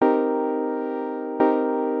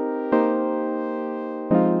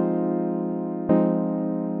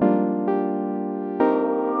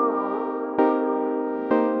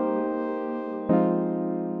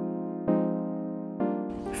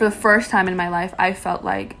for the first time in my life, I felt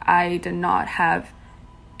like I did not have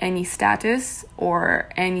any status or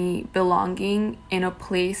any belonging in a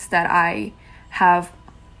place that I have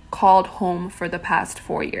called home for the past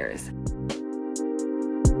 4 years.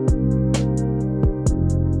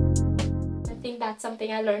 I think that's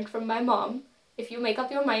something I learned from my mom. If you make up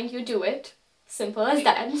your mind, you do it. Simple as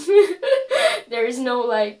that. There is no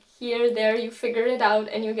like here, there, you figure it out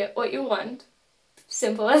and you get what you want.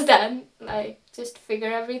 Simple as that. Like, just figure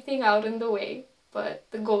everything out in the way, but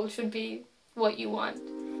the goal should be what you want.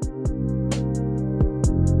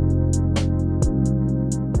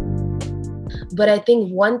 But I think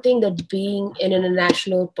one thing that being an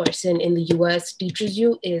international person in the US teaches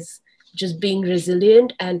you is just being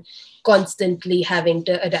resilient and constantly having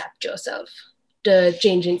to adapt yourself to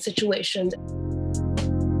changing situations.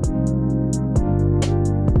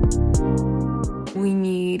 We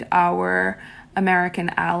need our American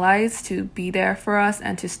allies to be there for us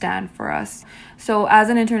and to stand for us. So as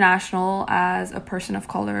an international, as a person of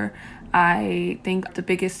color, I think the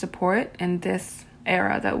biggest support in this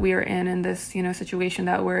era that we're in this, situation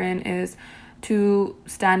that we're in, is to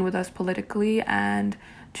stand with us politically and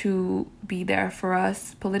to be there for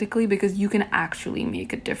us politically, because you can actually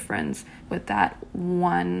make a difference with that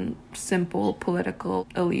one simple political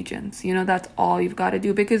allegiance. That's all you've got to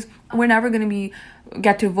do, because we're never going to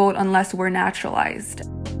get to vote unless we're naturalized.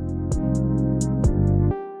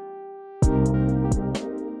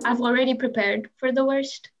 I've already prepared for the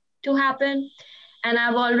worst to happen, and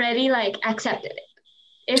I've already accepted it.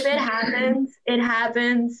 If it happens, it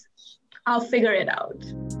happens. I'll figure it out.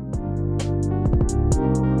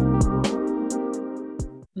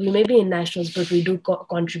 We may be in nationals, but we do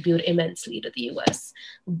contribute immensely to the US,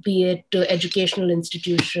 be it to educational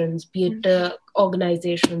institutions, be it to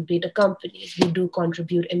organizations, be it to companies. We do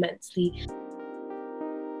contribute immensely.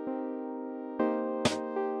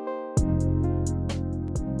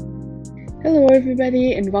 Hello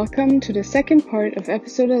everybody, and welcome to the second part of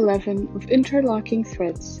episode 11 of Interlocking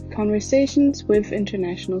Threads, Conversations with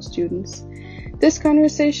International Students. This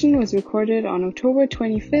conversation was recorded on October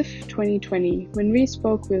 25th, 2020, when we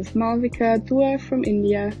spoke with Malvika Dua from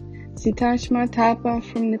India, Sitashma Thapa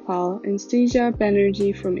from Nepal, and Srija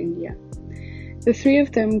Banerjee from India. The three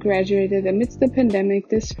of them graduated amidst the pandemic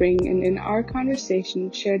this spring, and in our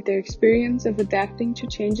conversation shared their experience of adapting to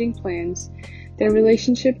changing plans, their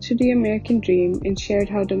relationship to the American dream, and shared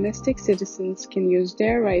how domestic citizens can use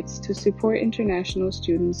their rights to support international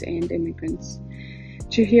students and immigrants.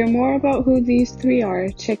 To hear more about who these three are,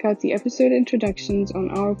 check out the episode introductions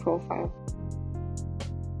on our profile.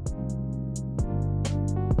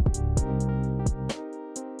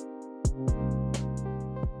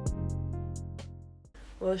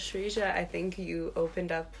 Well, Srija, I think you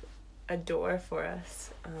opened up a door for us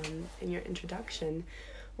in your introduction,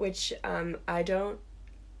 which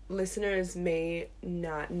listeners may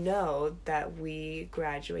not know that we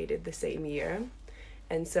graduated the same year.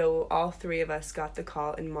 And so all three of us got the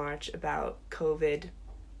call in March about COVID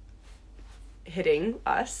hitting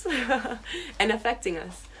us and affecting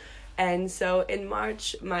us. And so in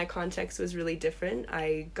March, my context was really different.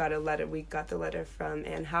 We got the letter from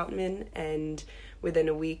Ann Houtman, and within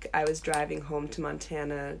a week, I was driving home to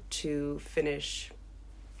Montana to finish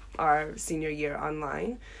our senior year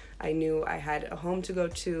online. I knew I had a home to go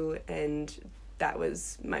to, and that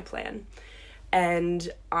was my plan. And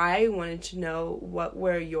I wanted to know, what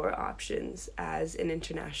were your options as an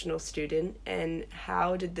international student, and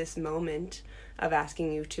how did this moment of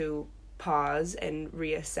asking you to pause and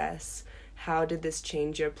reassess, how did this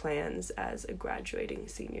change your plans as a graduating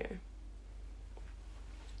senior?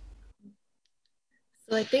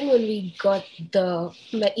 So I think when we got the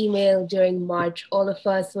email during March, all of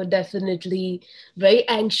us were definitely very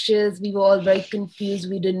anxious. We were all very confused.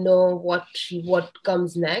 We didn't know what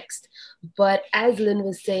comes next. But as Lynn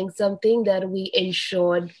was saying, something that we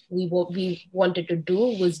ensured we wanted to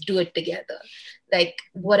do was do it together. Like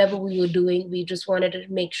whatever we were doing, we just wanted to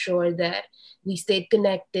make sure that we stayed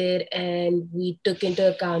connected and we took into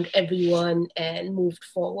account everyone and moved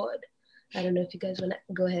forward. I don't know if you guys want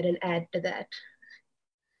to go ahead and add to that.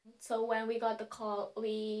 So when we got the call,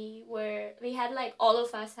 all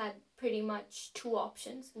of us had pretty much two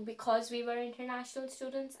options. Because we were international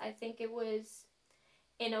students, I think it was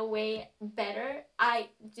in a way better. I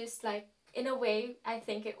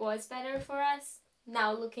think it was better for us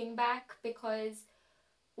now looking back, because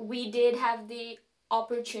we did have the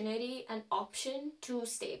opportunity and option to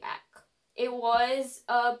stay back. It was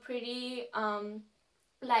a pretty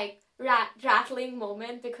rattling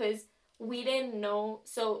moment, because we didn't know.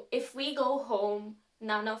 So if we go home,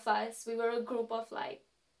 none of us, we were a group of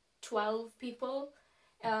 12 people,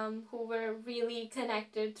 who were really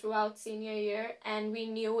connected throughout senior year, and we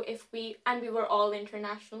knew we were all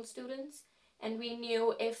international students, and we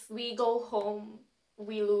knew if we go home,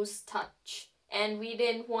 we lose touch, and we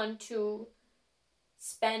didn't want to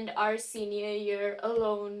spend our senior year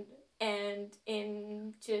alone and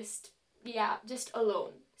in just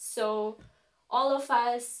alone. So all of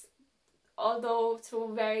us, although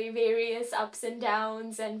through very various ups and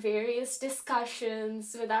downs and various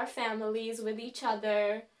discussions with our families, with each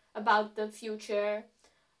other about the future.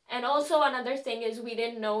 And also another thing is we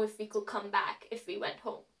didn't know if we could come back if we went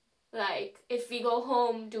home. Like, if we go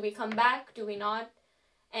home, do we come back? Do we not?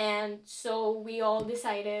 And so we all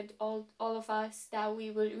decided, all of us, that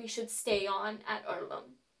we should stay on at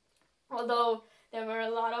Earlham. Although there were a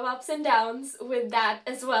lot of ups and downs with that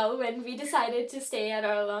as well when we decided to stay at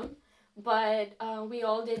Earlham. But we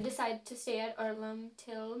all did decide to stay at Earlham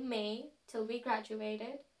till May, till we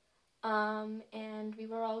graduated. And we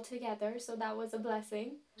were all together, so that was a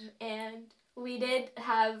blessing. And we did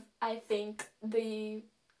have, I think, the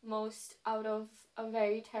most out of a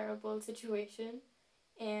very terrible situation.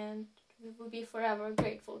 And we will be forever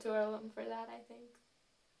grateful to Earlham for that, I think.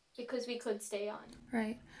 Because we could stay on.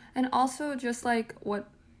 Right. And also just I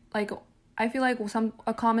feel like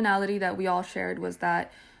a commonality that we all shared was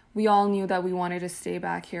that we all knew that we wanted to stay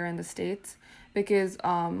back here in the States, because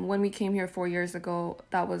when we came here 4 years ago,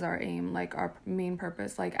 that was our aim, like our main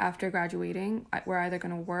purpose. Like, after graduating, we're either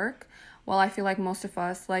going to work. Well, I feel like most of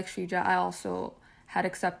us, like Shrija, I also had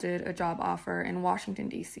accepted a job offer in Washington,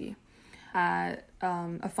 D.C. at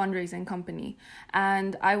a fundraising company,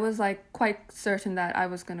 and I was like quite certain that I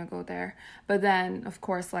was gonna go there. But then, of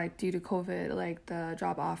course, like due to COVID, like the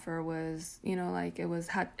job offer was, like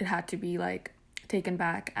it had to be like taken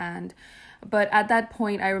back. But at that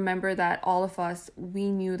point, I remember that all of us,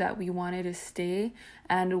 we knew that we wanted to stay.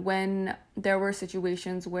 And when there were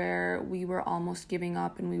situations where we were almost giving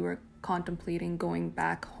up and we were contemplating going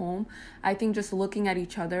back home, I think just looking at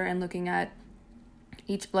each other and looking at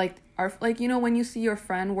each, when you see your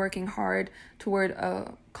friend working hard toward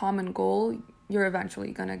a common goal, you're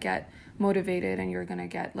eventually gonna get motivated and you're gonna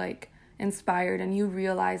get like inspired, and you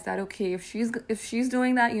realize that, okay, if she's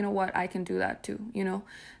doing that, you know what, I can do that too,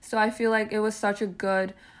 So I feel like it was such a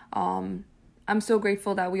good I'm so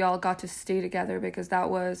grateful that we all got to stay together, because that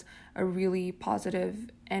was a really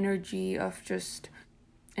positive energy of just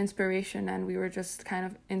inspiration, and we were just kind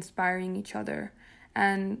of inspiring each other.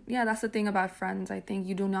 And yeah, that's the thing about friends. I think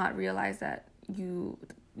you do not realize that you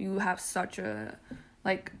have such an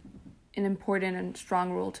important and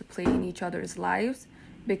strong role to play in each other's lives,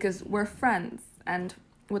 because we're friends, and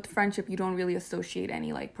with friendship you don't really associate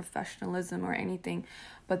any like professionalism or anything.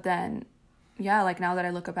 But then yeah, like now that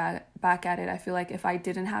I look back at it, I feel like if I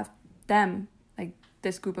didn't have them, like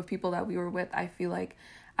this group of people that we were with, I feel like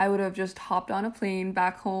I would have just hopped on a plane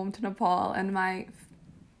back home to Nepal, and my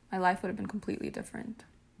life would have been completely different.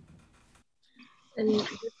 And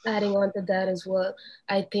just adding on to that as well,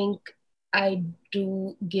 I think I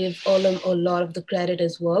do give Earlham a lot of the credit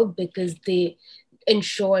as well, because they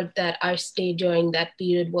ensured that our stay during that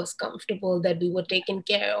period was comfortable, that we were taken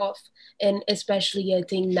care of. And especially, I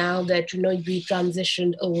think now that, we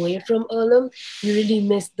transitioned away from Earlham, you really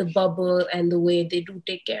miss the bubble and the way they do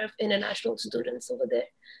take care of international students over there.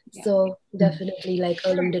 Yeah. So definitely, like,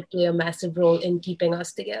 Earlham did play a massive role in keeping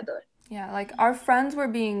us together. Yeah, like our friends were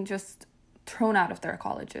being just thrown out of their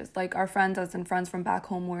colleges. Like our friends, as in friends from back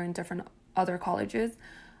home, were in different other colleges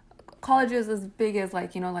as big as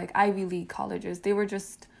like Ivy League colleges. They were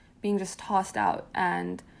just being tossed out,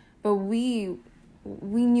 but we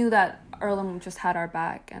knew that Earlham just had our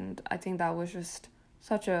back, and I think that was just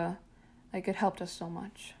such a, like, it helped us so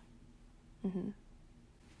much. Mm-hmm.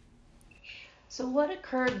 So what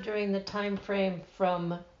occurred during the time frame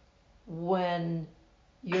from when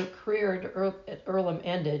your career at Earlham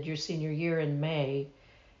ended, your senior year in May,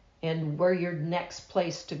 and where your next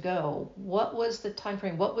place to go? What was the time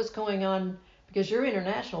frame? What was going on? Because you're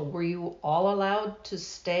international. Were you all allowed to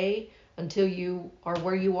stay until you are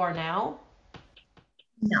where you are now?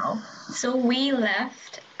 No. So we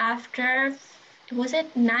left after, was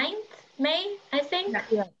it 9th May, I think?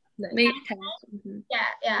 Yeah. May 10th. Mm-hmm.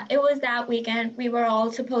 Yeah. It was that weekend. We were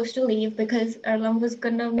all supposed to leave because Earlham was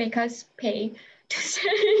gonna make us pay to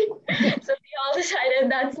stay. So we all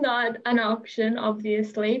decided that's not an option,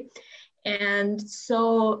 obviously. And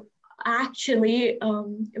so actually, a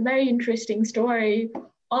very interesting story.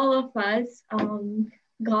 All of us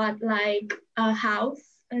got like a house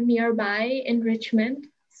nearby in Richmond.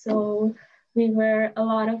 So we were a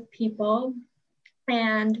lot of people,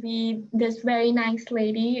 and this very nice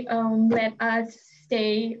lady let us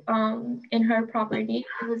stay in her property.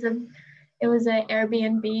 It was a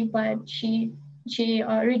Airbnb, but she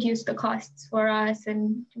reduced the costs for us,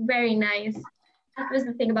 and very nice. That was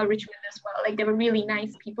the thing about Richmond as well. Like, there were really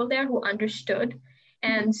nice people there who understood.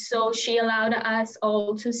 And so she allowed us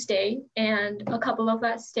all to stay, and a couple of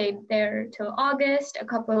us stayed there till August. A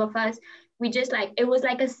couple of us, we just like, it was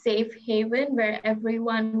like a safe haven where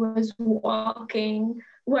everyone was working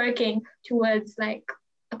towards like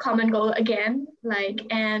a common goal again, like,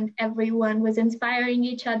 and everyone was inspiring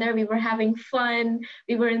each other. We were having fun.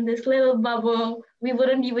 We were in this little bubble. We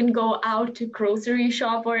wouldn't even go out to grocery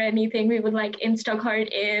shop or anything. We would like Instacart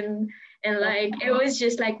in, and like, it was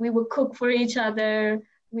just like, we would cook for each other.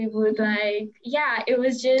 We would like, yeah, it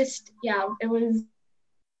was just, yeah, it was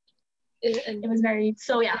very,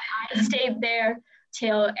 so yeah, I stayed there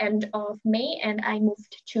till end of May, and I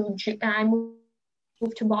moved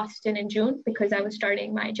to Boston in June because I was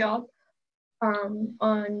starting my job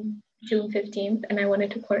on June 15th, and I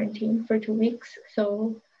wanted to quarantine for 2 weeks.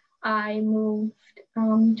 So I moved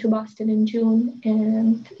to Boston in June,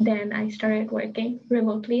 and then I started working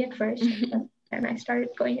remotely at first, and I started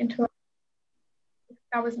going into,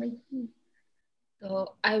 that was me.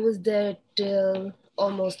 So I was there till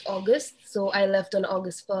almost August. So I left on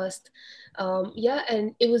August 1st.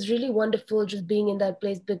 And it was really wonderful just being in that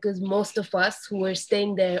place, because most of us who were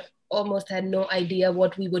staying there almost had no idea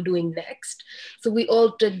what we were doing next. So we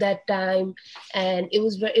all took that time, and it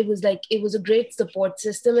was a great support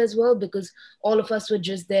system as well, because all of us were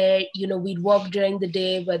just there. We'd walk during the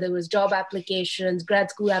day, whether it was job applications, grad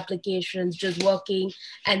school applications, just working.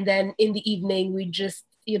 And then in the evening, we just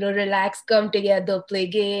relax, come together, play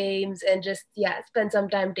games, and just, spend some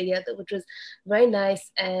time together, which was very nice.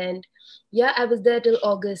 And I was there till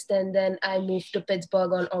August, and then I moved to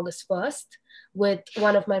Pittsburgh on August 1st with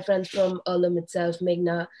one of my friends from Earlham itself,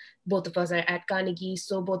 Meghna. Both of us are at Carnegie,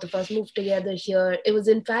 so both of us moved together here. It was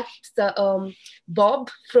in fact Bob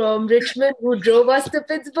from Richmond who drove us to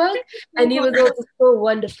Pittsburgh, and he was also so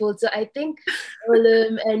wonderful. So I think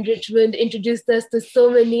Earlham and Richmond introduced us to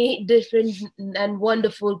so many different and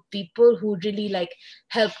wonderful people who really like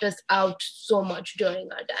helped us out so much during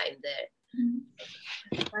our time there.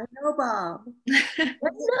 I know Bob.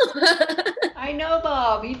 I know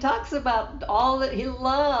Bob. He talks about all that he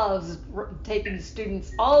loves, taking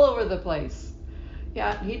students all over the place.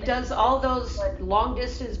 Yeah, he does all those long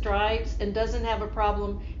distance drives and doesn't have a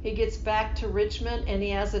problem. He gets back to Richmond and he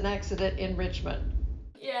has an accident in Richmond.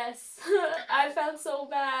 Yes, I felt so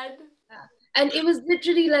bad. And it was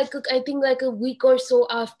literally I think a week or so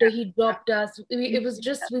after he dropped us. It was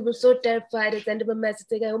just, we were so terrified. I sent him a message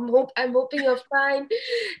saying, I'm hoping you're fine.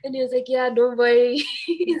 And he was like, yeah, don't worry.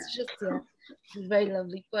 He's just, he's a very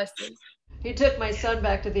lovely person. He took my son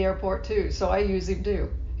back to the airport too, so I use him too.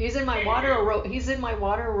 He's in my water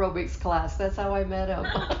aerobics class. That's how I met him.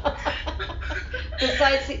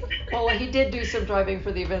 Besides, he did do some driving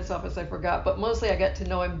for the events office, I forgot, but mostly I got to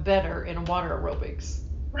know him better in water aerobics.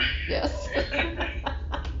 Yes.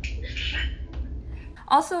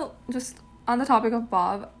 Also, just on the topic of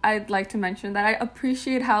Bob, I'd like to mention that I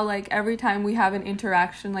appreciate how like every time we have an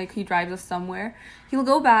interaction, like he drives us somewhere, he'll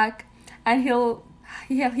go back and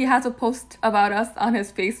he has a post about us on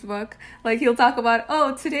his Facebook. Like he'll talk about,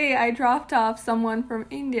 oh, today I dropped off someone from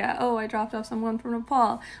India. Oh, I dropped off someone from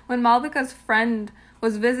Nepal. When Malvika's friend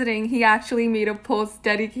was visiting, he actually made a post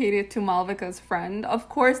dedicated to Malvika's friend. Of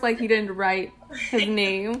course, like he didn't write his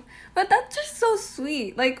name, but that's just so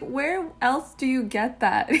sweet. Like, where else do you get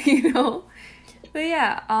that, But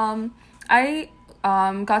yeah, I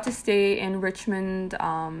got to stay in Richmond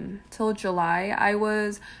till July. I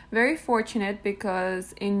was very fortunate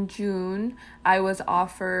because in June I was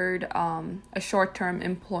offered a short-term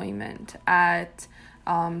employment at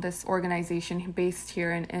this organization based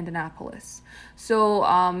here in Indianapolis. So,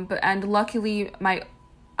 and luckily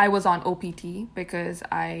I was on OPT because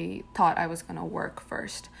I thought I was gonna work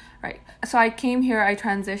first, right? So I came here, I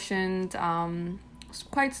transitioned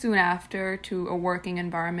quite soon after to a working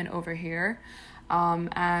environment over here.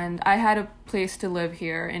 And I had a place to live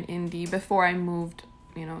here in Indy before I moved,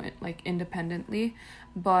 independently.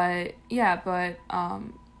 But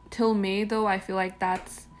till May though, I feel like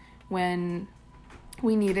that's when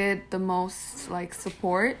we needed the most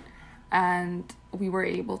support, and we were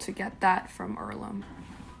able to get that from Earlham.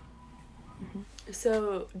 Mm-hmm.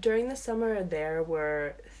 So during the summer there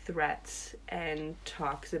were threats and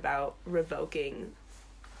talks about revoking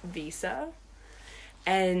visa,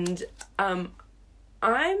 and I'm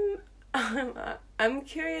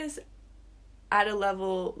curious at a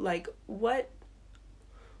level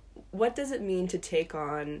what does it mean to take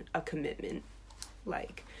on a commitment?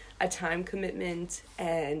 a time commitment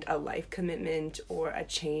and a life commitment or a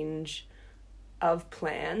change of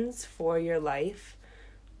plans for your life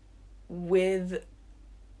with,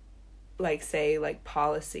 like, say, like,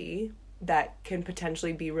 policy that can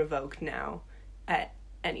potentially be revoked now at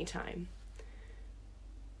any time.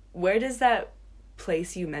 Where does that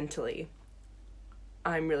place you mentally?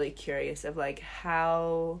 I'm really curious of, like,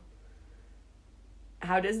 how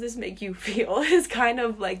does this make you feel is kind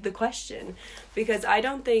of like the question. Because I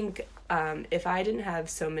don't think if I didn't have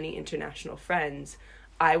so many international friends,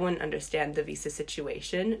 I wouldn't understand the visa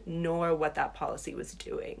situation nor what that policy was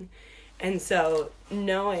doing. And so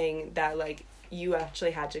knowing that, like, you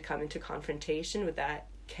actually had to come into confrontation with that,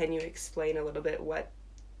 can you explain a little bit what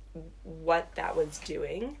that was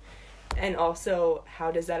doing? And also,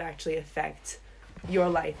 how does that actually affect your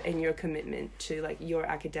life and your commitment to, like, your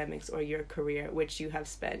academics or your career, which you have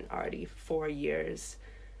spent already 4 years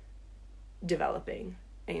developing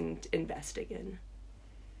and investing in?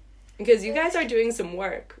 Because you guys are doing some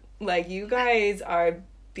work. Like, you guys are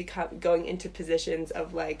going into positions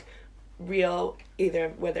of, like, real, either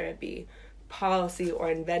whether it be policy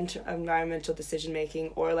or environmental decision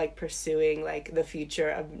making, or, like, pursuing, like, the future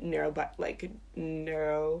of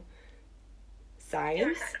neuroscience.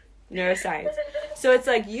 So it's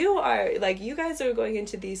like you guys are going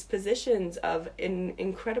into these positions of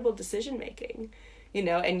incredible decision making, you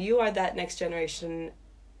know, and you are that next generation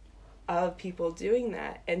of people doing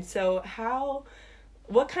that. And so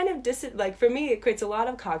what kind of like, for me, it creates a lot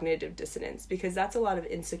of cognitive dissonance, because that's a lot of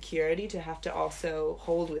insecurity to have to also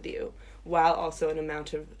hold with you, while also an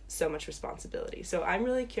amount of so much responsibility. So I'm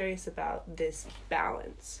really curious about this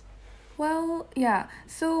balance. Well, yeah.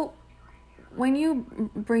 So when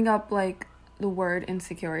you bring up, like, the word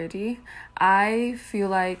insecurity, I feel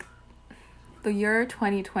like the year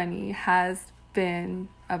 2020 has been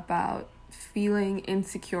about feeling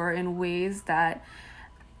insecure in ways that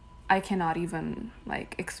I cannot even,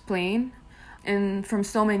 like, explain, and from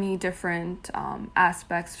so many different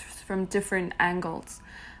aspects, from different angles.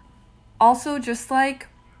 Also, just, like,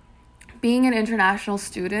 being an international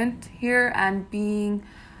student here and being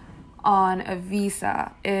on a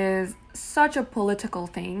visa is such a political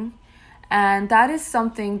thing, and that is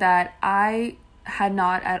something that I had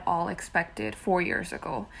not at all expected 4 years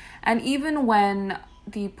ago. And even when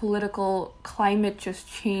the political climate just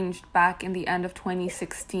changed back in the end of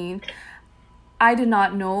 2016, I did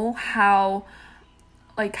not know how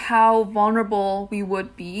vulnerable we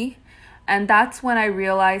would be. And that's when I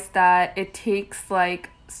realized that it takes, like,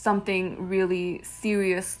 something really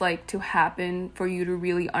serious, like, to happen for you to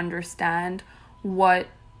really understand what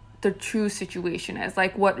the true situation is,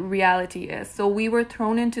 like, what reality is. So we were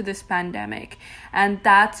thrown into this pandemic, and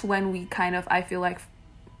that's when we kind of, I feel like,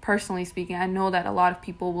 personally speaking, I know that a lot of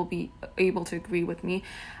people will be able to agree with me,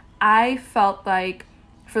 I felt like,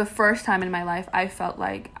 for the first time in my life, I felt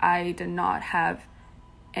like I did not have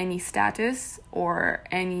any status or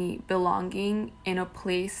any belonging in a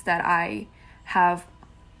place that I have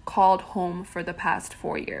called home for the past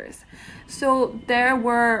 4 years. So there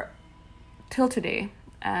were, till today,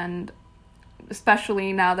 and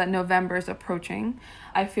especially now that November is approaching,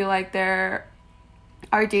 I feel like there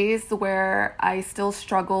are days where I still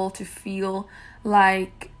struggle to feel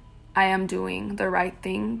like I am doing the right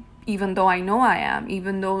thing, even though I know I am,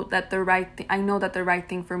 even though that I know that the right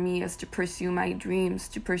thing for me is to pursue my dreams,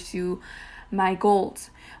 to pursue my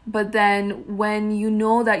goals. But then when you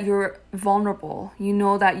know that you're vulnerable, you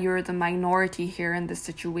know that you're the minority here in this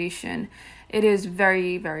situation, it is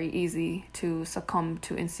very, very easy to succumb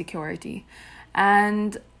to insecurity.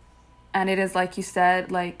 And it is, like you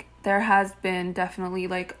said, like, there has been definitely,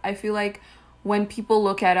 like, I feel like when people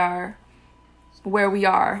look at where we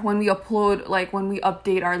are, when we upload, like, when we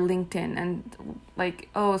update our LinkedIn and, like,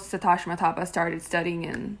 oh, Satash Matapa started studying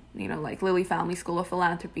in, you know, like, Lilly Family School of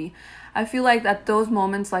Philanthropy, I feel like at those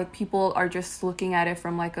moments, like, people are just looking at it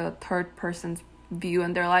from, like, a third person's view,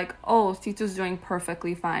 and they're like, oh, Situ's doing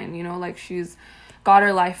perfectly fine, you know, like, she's got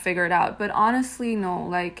her life figured out. But honestly, no,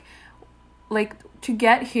 like to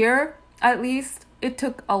get here, at least, it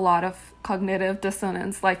took a lot of cognitive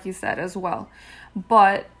dissonance, like you said, as well.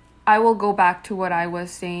 But I will go back to what I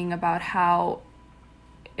was saying about how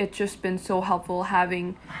it's just been so helpful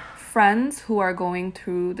having friends who are going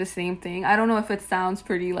through the same thing. I don't know if it sounds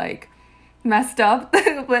pretty, like, messed up,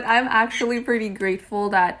 but I'm actually pretty grateful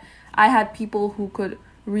that I had people who could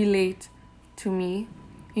relate to me,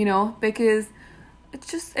 you know, because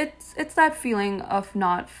it's that feeling of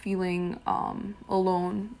not feeling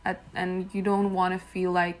alone, and you don't want to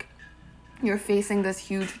feel like you're facing this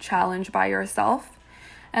huge challenge by yourself.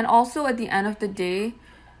 And also, at the end of the day,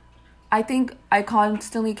 I think I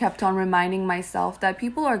constantly kept on reminding myself that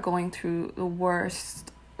people are going through the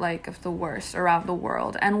worst, like of the worst around the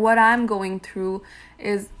world. And what I'm going through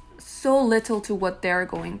is so little to what they're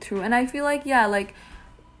going through. And I feel like, yeah, like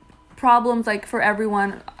problems, like for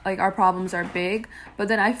everyone, like our problems are big. But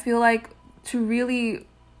then I feel like to really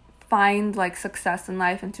find like success in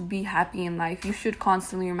life and to be happy in life, you should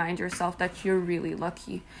constantly remind yourself that you're really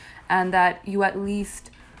lucky and that you at least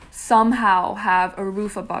somehow have a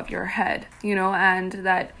roof above your head, you know, and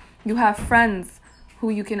that you have friends who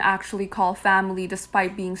you can actually call family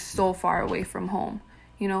despite being so far away from home,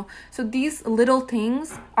 you know. So these little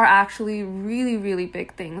things are actually really, really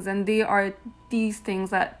big things, and they are these things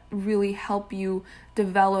that really help you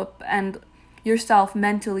develop and yourself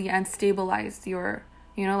mentally and stabilize your,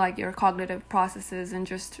 you know, like your cognitive processes, and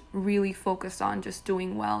just really focus on just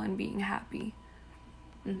doing well and being happy.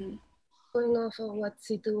 Mm-hmm. Going off of what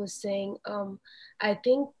Situ was saying, I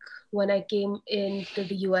think when I came into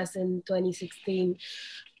the US in 2016,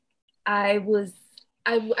 I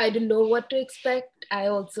didn't know what to expect. I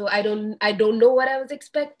don't know what I was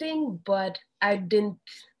expecting, but I didn't,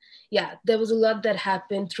 yeah, there was a lot that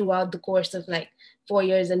happened throughout the course of like 4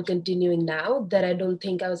 years and continuing now that I don't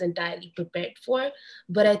think I was entirely prepared for.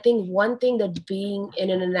 But I think one thing that being an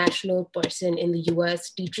international person in the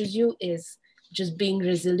US teaches you is just being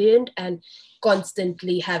resilient and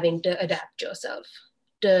constantly having to adapt yourself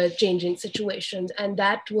to changing situations. And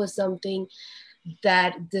that was something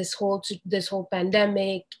that this whole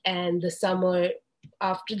pandemic and the summer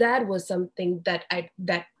after that was something that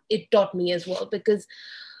it taught me as well, because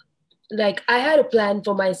like I had a plan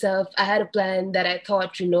for myself. I had a plan that I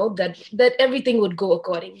thought, you know, that everything would go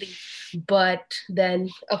accordingly. But then,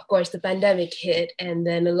 of course, the pandemic hit, and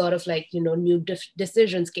then a lot of like, you know, new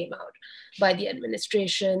decisions came out by the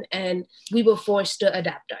administration, and we were forced to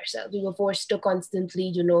adapt ourselves. We were forced to constantly,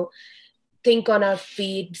 you know, think on our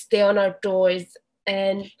feet, stay on our toes.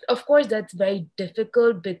 And of course, that's very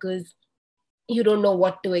difficult because you don't know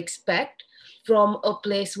what to expect from a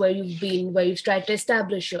place where you've been, where you've tried to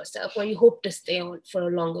establish yourself, where you hope to stay on for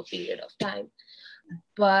a longer period of time.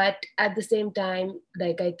 But at the same time,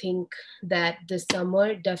 like I think that this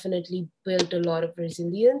summer definitely built a lot of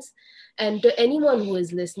resilience. And to anyone who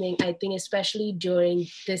is listening, I think especially during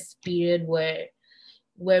this period where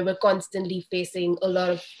we're constantly facing a lot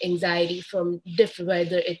of anxiety from different,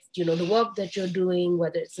 whether it's, you know, the work that you're doing,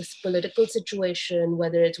 whether it's this political situation,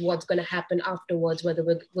 whether it's what's going to happen afterwards, whether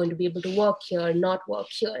we're going to be able to work here or not work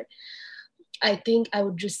here. I think I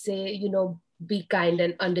would just say, you know, be kind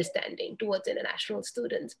and understanding towards international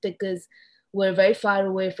students, because we're very far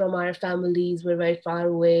away from our families. We're very far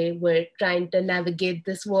away. We're trying to navigate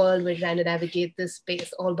this world. We're trying to navigate this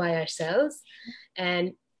space all by ourselves.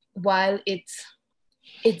 And while it's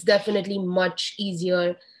definitely much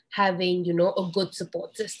easier having, you know, a good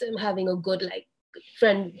support system, having a good like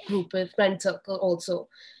friend group, a friend circle also,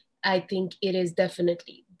 I think it is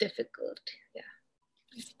definitely difficult. Yeah.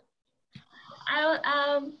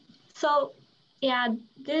 So yeah,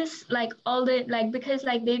 this like all the like, because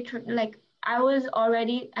like like I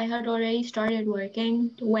had already started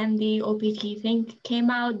working when the OPT thing came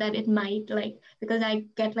out, that it might like, because I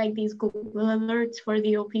get like these Google alerts for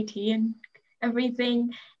the OPT and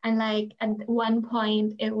everything, and like at one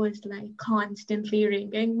point it was like constantly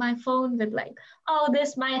ringing my phone with like, oh,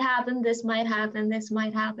 this might happen, this might happen, this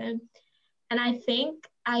might happen. And I think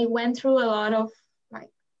I went through a lot of like,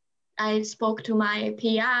 I spoke to my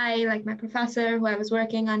PI, like my professor who I was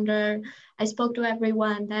working under. I spoke to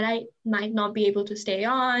everyone that I might not be able to stay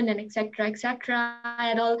on, and etc.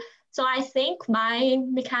 at all. So I think my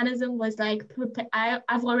mechanism was like,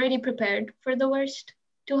 I've already prepared for the worst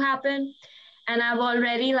to happen, and I've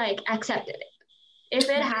already like accepted it. If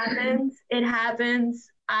it happens, it happens.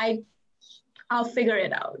 I'll figure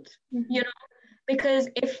it out, you know, because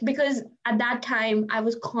at that time I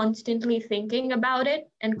was constantly thinking about it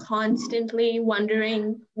and constantly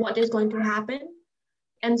wondering what is going to happen.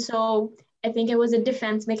 And so I think it was a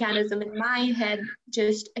defense mechanism in my head,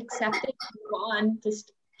 just accepting, move on,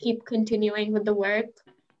 just keep continuing with the work,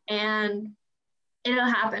 and it'll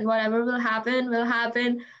happen. Whatever will happen, will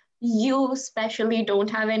happen. You especially don't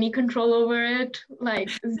have any control over it, like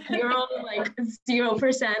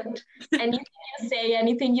 0%. Anything you say,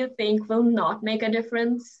 anything you think will not make a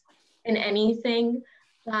difference in anything.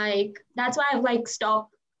 Like that's why I've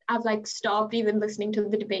stopped even listening to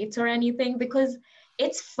the debates or anything, because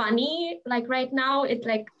it's funny. Like right now, it's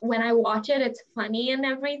like when I watch it, it's funny and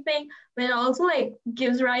everything, but it also like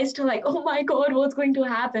gives rise to like, oh my God, what's going to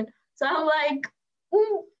happen? So I'm like,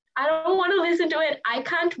 I don't want to listen to it. I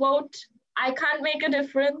can't vote. I can't make a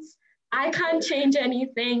difference. I can't change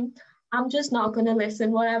anything. I'm just not going to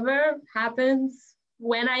listen. Whatever happens,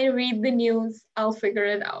 when I read the news, I'll figure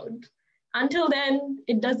it out. Until then,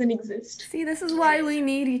 it doesn't exist. See, this is why we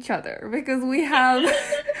need each other, because we have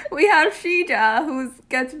Shrija, who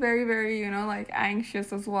gets very, very, like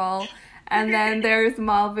anxious as well. And then there's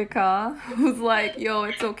Malvika, who's like, yo,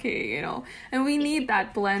 it's okay, And we need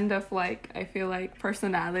that blend of I feel like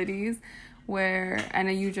personalities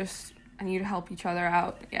and you need to help each other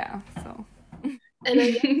out. Yeah, so. And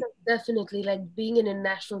I guess definitely being an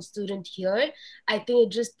international student here, I think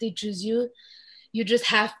it just teaches you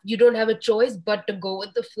don't have a choice but to go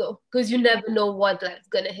with the flow, because you never know what life's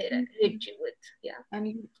gonna hit you with. Yeah.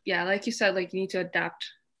 And like you said, you need to adapt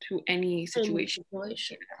to any situation.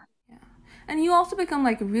 Yeah. And you also become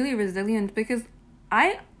really resilient, because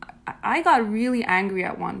I got really angry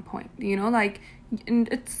at one point, and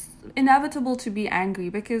it's inevitable to be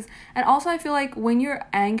angry and also I feel like when you're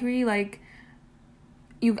angry, there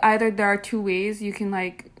are two ways you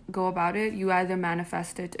can go about it. You either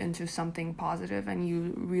manifest it into something positive and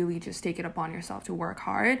you really just take it upon yourself to work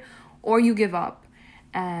hard, or you give up.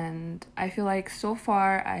 And I feel like so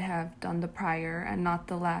far I have done the prior and not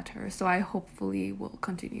the latter, so I hopefully will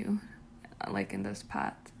continue in this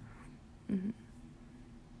path. Mm-hmm.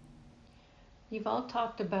 You've all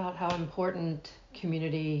talked about how important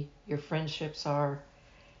community, your friendships are,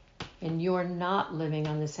 and you're not living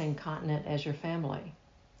on the same continent as your family.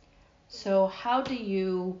 So how do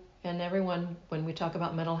you, and everyone, when we talk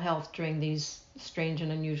about mental health during these strange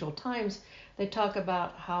and unusual times, they talk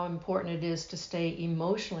about how important it is to stay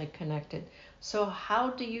emotionally connected. So how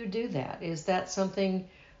do you do that? Is that something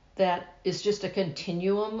that is just a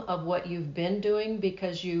continuum of what you've been doing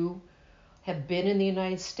because you have been in the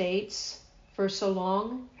United States for so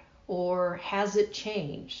long? Or has it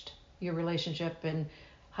changed, your relationship and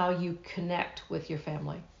how you connect with your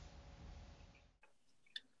family?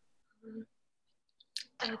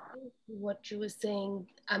 I think what you were saying,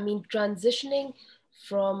 transitioning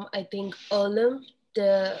from, I think, Olam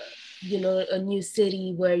to, a new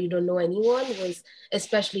city where you don't know anyone was,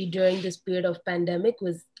 especially during this period of pandemic,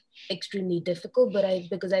 was extremely difficult.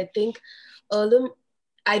 Because I think Olam,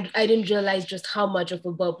 I didn't realize just how much of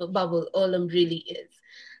a bubble Olam really is.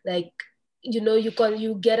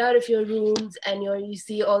 You get out of your rooms and you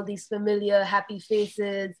see all these familiar happy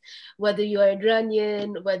faces, whether you're at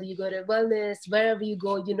Runyon, whether you go to wellness, wherever you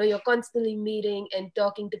go, you're constantly meeting and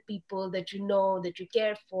talking to people that that you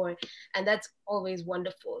care for, and that's always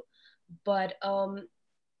wonderful. But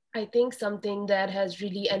I think something that has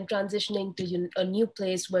really, and transitioning to a new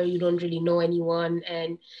place where you don't really know anyone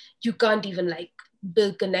and you can't even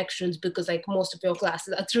build connections because most of your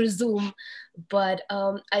classes are through Zoom. But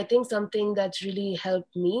I think something that's really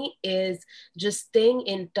helped me is just staying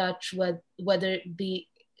in touch with, whether it be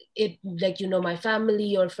my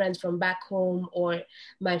family or friends from back home or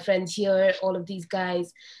my friends here, all of these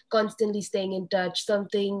guys, constantly staying in touch.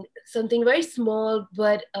 Something very small,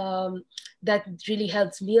 but that really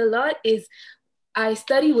helps me a lot is I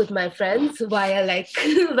study with my friends via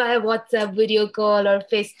via WhatsApp video call or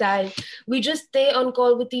FaceTime. We just stay on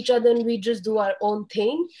call with each other and we just do our own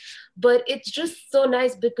thing. But it's just so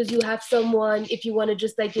nice because you have someone, if you want to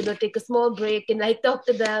just take a small break and talk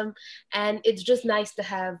to them, and it's just nice to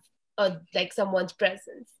have someone's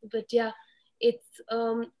presence. But yeah, it's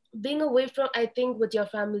being away from, I think with your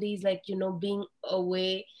families, being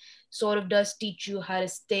away sort of does teach you how to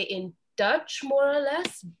stay in touch more or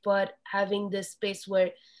less, but having this space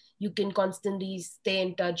where you can constantly stay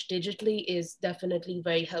in touch digitally is definitely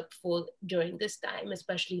very helpful during this time,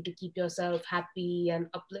 especially to keep yourself happy and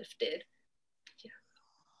uplifted. Yeah.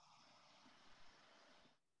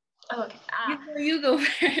 Okay. You go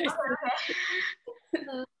first.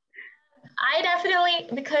 Okay. I definitely,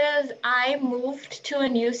 because I moved to a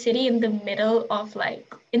new city in the middle of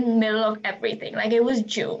everything. It was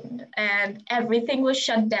June and everything was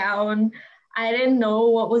shut down. I didn't know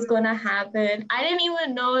what was going to happen. I didn't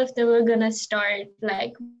even know if they were going to start,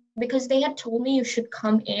 because they had told me you should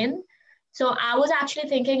come in. So I was actually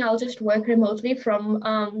thinking I'll just work remotely from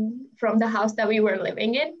the house that we were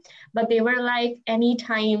living in. But they were like,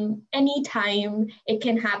 anytime it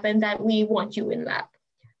can happen that we want you in lab.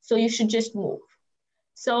 So you should just move.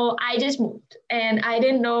 So I just moved, and I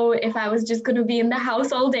didn't know if I was just going to be in the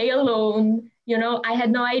house all day alone. I had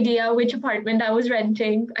no idea which apartment I was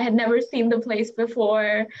renting. I had never seen the place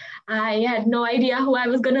before. I had no idea who I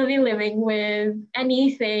was going to be living with,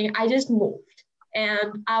 anything. I just moved,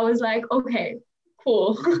 and I was like, okay,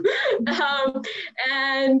 cool.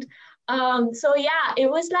 So yeah, it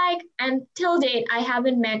was and till date, I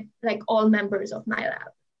haven't met all members of my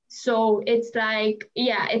lab. So it's like,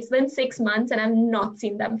 yeah, it's been 6 months and I've not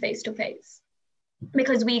seen them face to face,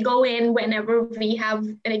 because we go in whenever we have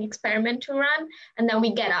an experiment to run, and then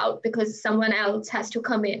we get out because someone else has to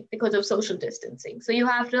come in because of social distancing. So you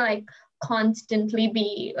have to like constantly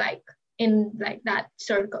be like in like that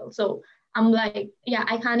circle. So I'm like, yeah,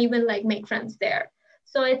 I can't even like make friends there.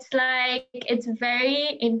 So it's like, it's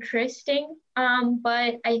very interesting.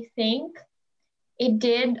 But I think it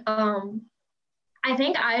did, I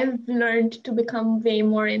think I've learned to become way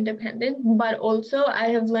more independent, but also I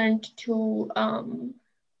have learned to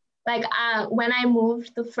like when I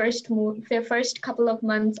moved the first couple of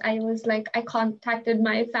months, I was like, I contacted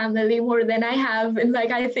my family more than I have in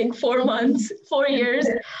like, I think 4 months, 4 years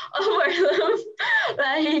of Harlem.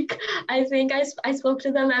 Like, I think I spoke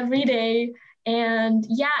to them every day. And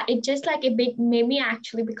yeah, it just like, made me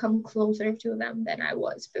actually become closer to them than I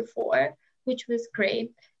was before, which was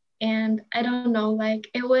great. And I don't know, like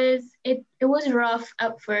it was rough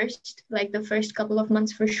at first, like the first couple of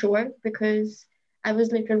months for sure, because I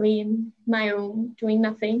was literally in my room doing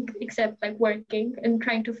nothing except like working and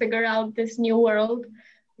trying to figure out this new world,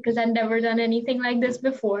 because I'd never done anything like this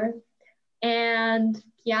before. And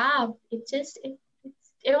yeah,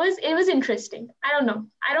 it was interesting. I don't know.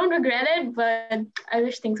 I don't regret it, but I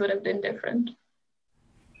wish things would have been different.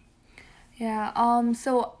 Yeah,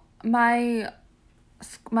 so my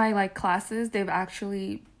like classes, they've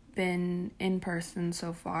actually been in person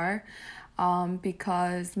so far,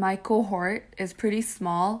 because my cohort is pretty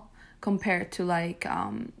small compared to like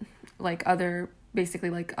other, basically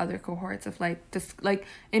like other cohorts of like this, like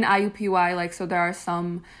in IUPUI, like, so there are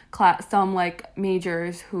some like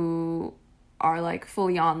majors who are like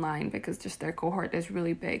fully online because just their cohort is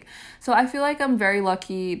really big. So I feel like I'm very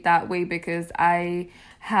lucky that way, because I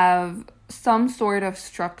have some sort of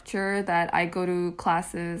structure that I go to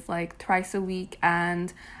classes like twice a week,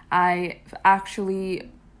 and I actually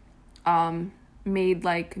made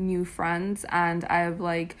like new friends, and I've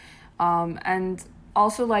like and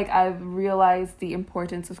also like I've realized the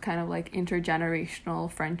importance of kind of like intergenerational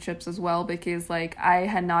friendships as well, because like I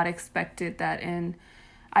had not expected that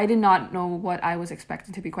I did not know what I was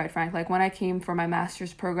expecting, to be quite frank. Like when I came for my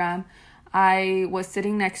master's program, I was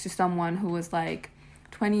sitting next to someone who was like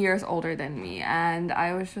 20 years older than me, and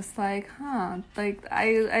I was just like, like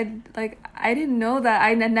I didn't know that.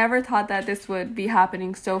 I never thought that this would be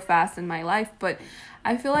happening so fast in my life. But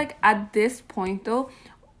I feel like at this point though,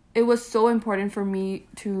 it was so important for me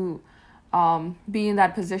to be in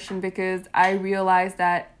that position, because I realized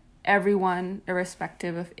that everyone,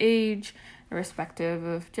 irrespective of age, irrespective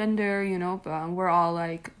of gender, we're all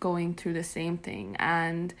like going through the same thing.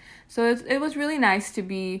 And so it was really nice to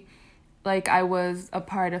be like I was a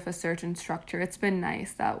part of a certain structure. It's been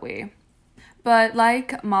nice that way. But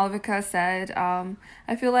like Malvika said,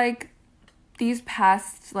 I feel like this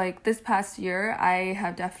past year, I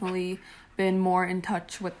have definitely been more in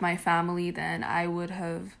touch with my family than I would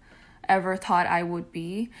have ever thought I would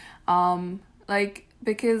be.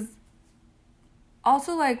 Because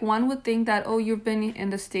also like one would think that, oh, you've been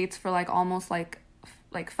in the States for like almost like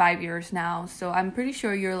 5 years now, so I'm pretty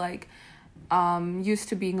sure you're like used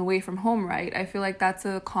to being away from home, right? I feel like that's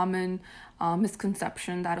a common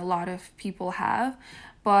misconception that a lot of people have.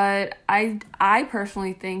 But I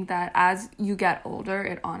personally think that as you get older,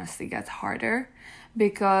 it honestly gets harder,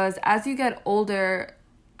 because as you get older,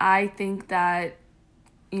 I think that,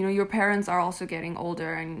 your parents are also getting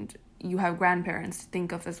older, and you have grandparents to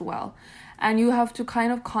think of as well. And you have to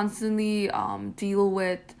kind of constantly deal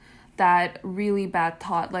with that really bad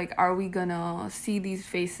thought, like, are we gonna see these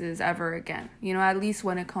faces ever again? At least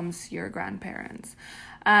when it comes to your grandparents.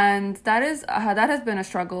 And that has been a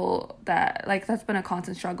struggle, that's been a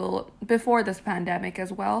constant struggle before this pandemic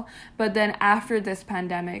as well. But then after this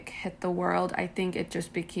pandemic hit the world, I think it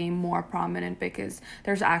just became more prominent, because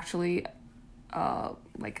there's actually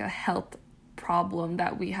like a health problem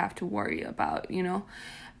that we have to worry about,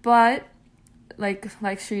 But like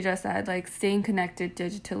Shrija said, like staying connected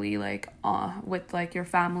digitally, like with like your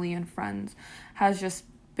family and friends, has just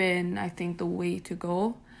been, I think, the way to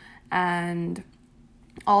go. And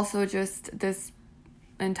also just this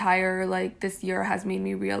entire this year has made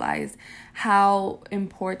me realize how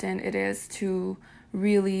important it is to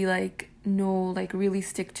really really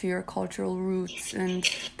stick to your cultural roots and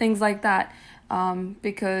things like that,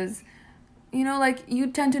 because you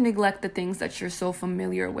tend to neglect the things that you're so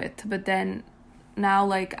familiar with. But then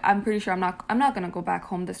now, I'm pretty sure I'm not gonna go back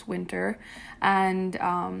home this winter, and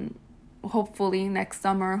hopefully next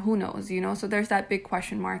summer, who knows, so there's that big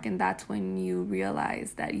question mark. And that's when you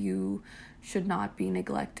realize that you should not be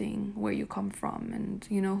neglecting where you come from and,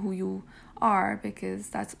 you know, who you are, because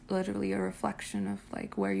that's literally a reflection of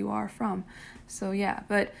like where you are from. So yeah,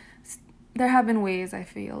 but there have been ways, I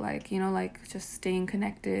feel like, you know, like just staying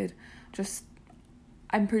connected. Just,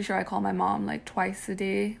 I'm pretty sure I call my mom like twice a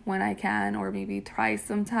day when I can, or maybe thrice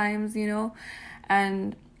sometimes, you know,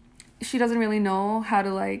 and she doesn't really know how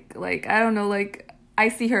to like I don't know, like I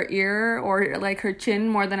see her ear or like her chin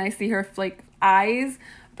more than I see her like eyes,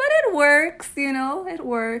 but it works, you know, it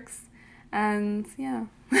works. And yeah.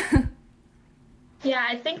 Yeah,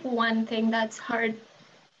 I think one thing that's hard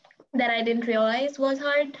that I didn't realize was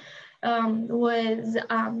hard was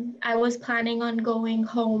I was planning on going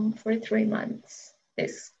home for 3 months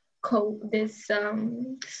this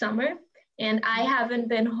summer, and I haven't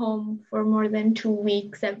been home for more than 2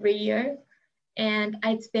 weeks every year. And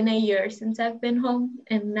it's been a year since I've been home,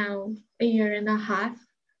 and now a year and a half.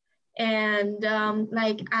 And I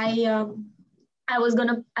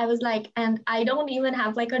was like, and I don't even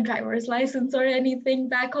have like a driver's license or anything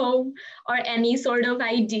back home, or any sort of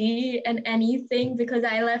ID and anything, because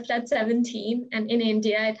I left at 17, and in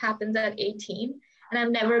India it happens at 18. And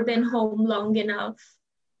I've never been home long enough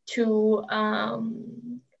to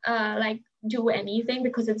like do anything,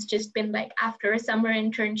 because it's just been like after a summer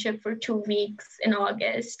internship for 2 weeks in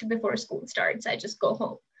August before school starts, I just go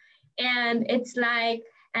home. And it's like,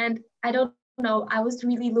 and I don't know, I was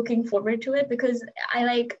really looking forward to it, because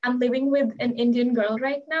I'm living with an Indian girl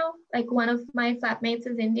right now. Like one of my flatmates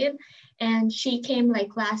is Indian, and she came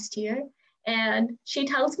like last year, and she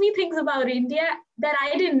tells me things about India that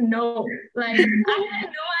I didn't know. Like I had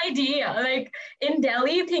no idea. Like in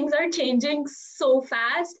Delhi, things are changing so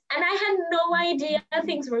fast, and I had no idea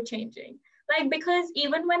things were changing. Like, because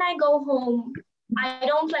even when I go home, I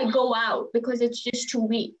don't like go out, because it's just 2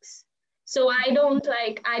 weeks. So I don't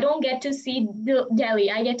get to see Delhi.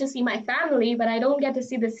 I get to see my family, but I don't get to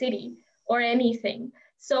see the city or anything.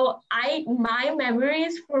 So my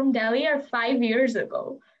memories from Delhi are 5 years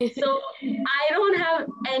ago. So I don't have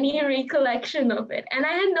any recollection of it. And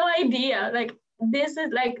I had no idea. This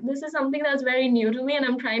is something that's very new to me, and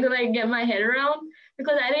I'm trying to like get my head around,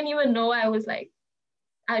 because I didn't even know I was like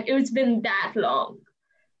it's been that long.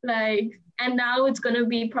 And now it's gonna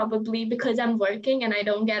be probably because I'm working and I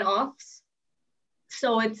don't get offs.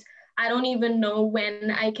 So I don't even know when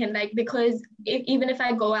I can because even if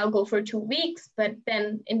I go, I'll go for 2 weeks. But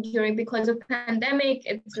then because of pandemic,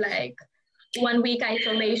 it's like 1 week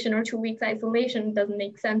isolation or 2 weeks isolation. Doesn't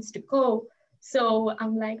make sense to go. So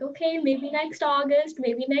I'm like, okay, maybe next August,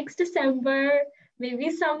 maybe next December, maybe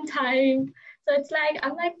sometime. So it's like,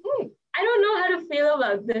 I'm like, I don't know how to feel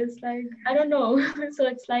about this. I don't know. So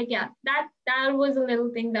it's like, yeah, that was a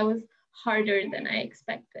little thing that was harder than I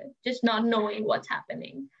expected. Just not knowing what's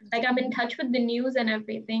happening. I'm in touch with the news and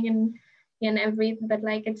everything and everything, but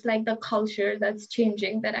it's like the culture that's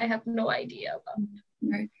changing that I have no idea about.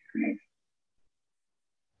 Right.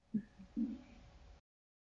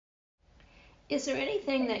 Is there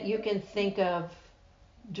anything that you can think of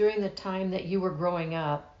during the time that you were growing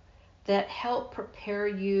up that helped prepare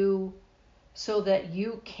you so that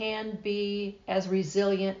you can be as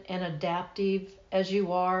resilient and adaptive as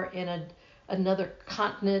you are in another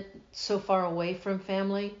continent so far away from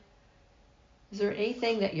family? Is there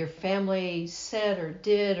anything that your family said or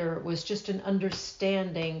did, or it was just an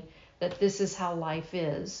understanding that this is how life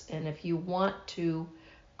is, and if you want to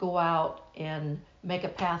go out and make a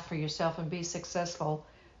path for yourself and be successful,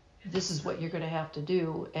 this is what you're going to have to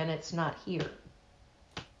do, and it's not here?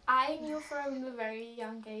 I knew from a very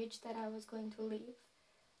young age that I was going to leave.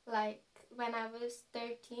 When I was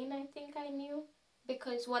 13, I think I knew,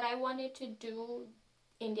 because what I wanted to do,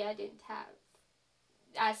 India didn't have.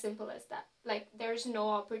 As simple as that. There's no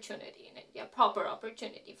opportunity in India, proper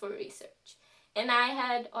opportunity for research. And I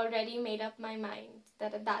had already made up my mind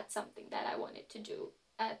that that's something that I wanted to do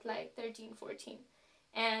at 13, 14.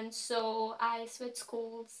 And so I switched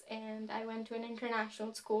schools, and I went to an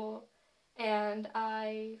international school, and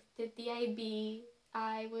I did the IB.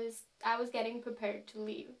 I was getting prepared to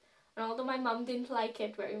leave. And although my mom didn't like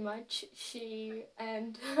it very much,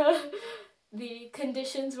 the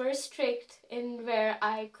conditions were strict in where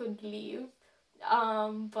I could leave.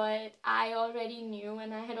 But I already knew,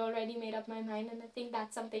 and I had already made up my mind, and I think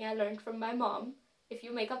that's something I learned from my mom. If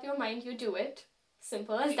you make up your mind, you do it.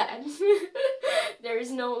 Simple as that. There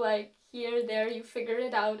is no here, there, you figure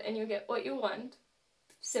it out and you get what you want.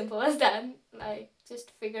 Simple as that.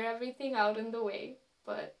 Just figure everything out in the way,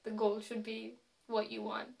 but the goal should be what you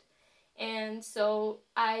want. And so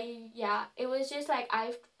it was just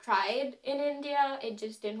I've tried in India, it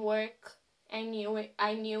just didn't work. I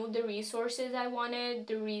knew the resources I wanted,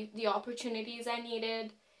 the opportunities I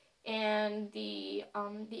needed, and the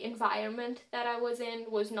environment that I was in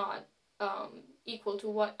was not equal to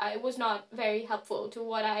what I was not very helpful to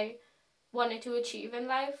what I wanted to achieve in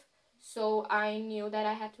life. So I knew that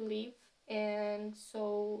I had to leave, and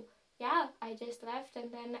so yeah, I just left.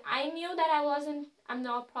 And then I knew that I'm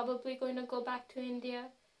not probably going to go back to India,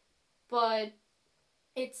 but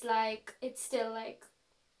it's still like,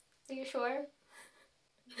 are you sure?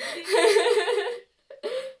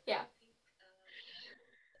 Yeah.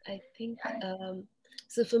 I think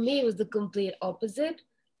so. For me, it was the complete opposite.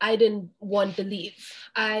 I didn't want to leave.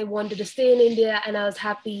 I wanted to stay in India and I was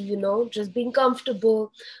happy, just being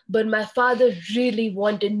comfortable. But my father really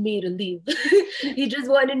wanted me to leave. He just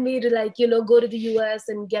wanted me to, like, go to the US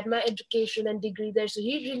and get my education and degree there. So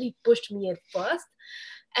he really pushed me at first.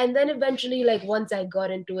 And then eventually, like, once I got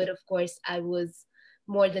into it, of course, I was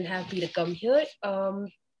more than happy to come here.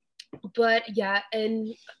 But yeah, and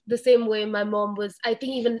the same way my mom was, I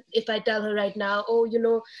think even if I tell her right now, oh,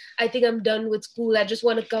 I think I'm done with school, I just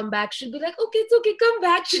want to come back, she'll be like, okay, it's okay, come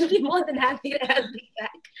back. She'll be more than happy to have me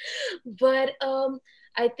back. But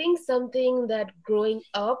I think something that growing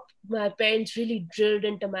up my parents really drilled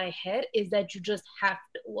into my head is that you just have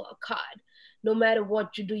to work hard. No matter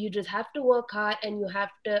what you do, you just have to work hard, and you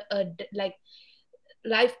have to like,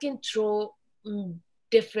 life can throw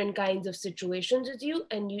different kinds of situations at you,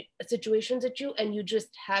 and you just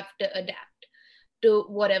have to adapt to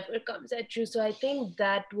whatever comes at you. So I think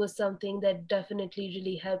that was something that definitely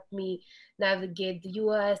really helped me navigate the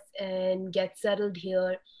US and get settled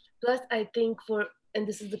here. Plus, I think and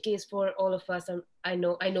this is the case for all of us, I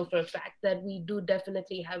know for a fact that we do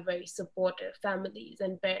definitely have very supportive families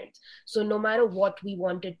and parents. So no matter what we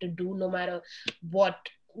wanted to do, no matter what,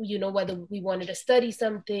 whether we wanted to study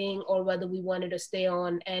something or whether we wanted to stay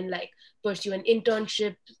on and, like, pursue an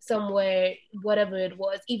internship somewhere, whatever it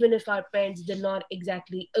was, even if our parents did not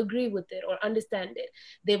exactly agree with it or understand it,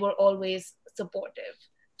 they were always supportive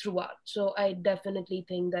throughout. So I definitely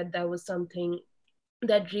think that that was something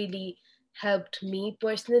that really helped me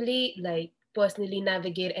personally, like, personally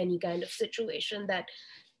navigate any kind of situation that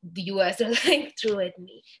the US are like threw at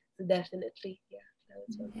me. So definitely, yeah.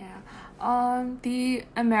 Yeah. The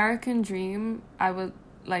American dream,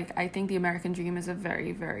 I think the American dream is a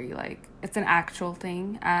very, very, like, it's an actual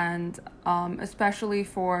thing. And especially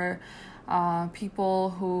for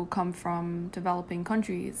people who come from developing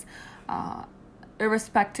countries,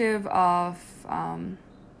 irrespective of, I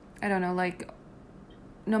don't know, like,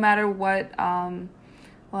 no matter what,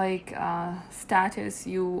 status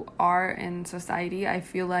you are in society, I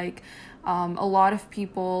feel like a lot of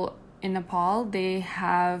people in Nepal, they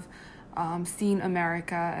have seen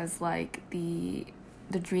America as, like, the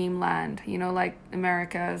dreamland, like,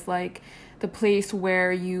 America is like the place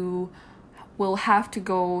where you will have to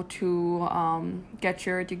go to get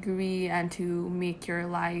your degree and to make your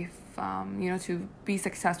life, to be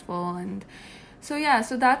successful. And so yeah,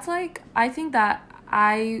 so that's, like, I think that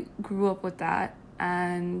I grew up with that.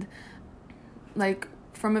 And, like,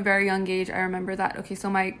 from a very young age, I remember that, okay, so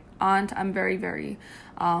my aunt, I'm very, very,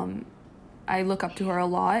 I look up to her a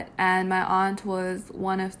lot, and my aunt was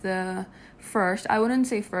one of the first, I wouldn't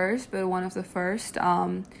say first, but one of the first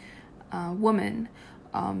women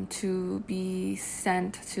to be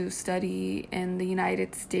sent to study in the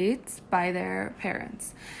United States by their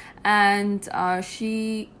parents. And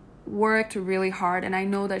she worked really hard, and I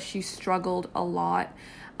know that she struggled a lot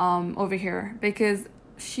over here, because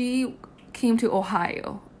she came to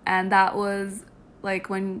Ohio, and that was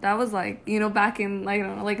like when that was like, back in, like, I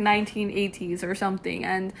don't know, like 1980s or something.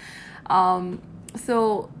 And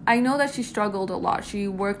so I know that she struggled a lot. She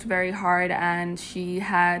worked very hard, and she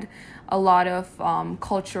had a lot of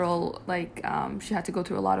cultural, like, she had to go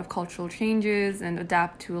through a lot of cultural changes and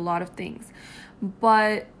adapt to a lot of things.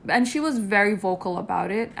 And she was very vocal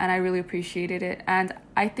about it, and I really appreciated it. And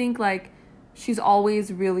I think, like, she's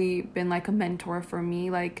always really been, like, a mentor for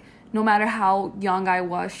me. Like, no matter how young I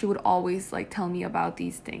was, she would always, like, tell me about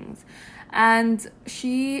these things. And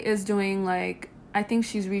she is doing, like, I think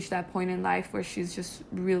she's reached that point in life where she's just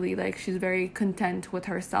really, like, she's very content with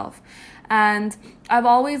herself. And I've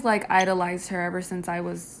always, like, idolized her ever since I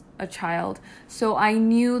was a child. So I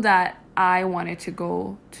knew that I wanted to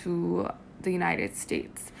go to the United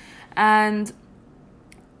States. And,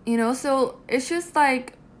 so it's just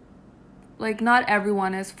like not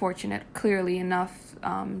everyone is fortunate, clearly enough,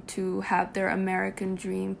 to have their American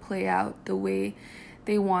dream play out the way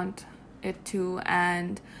they want it to.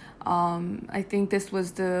 And I think this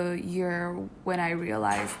was the year when I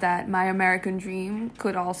realized that my American dream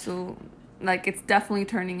could also like it's definitely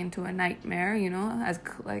turning into a nightmare, you know, as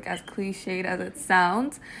cliched as it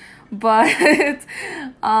sounds. But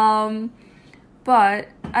but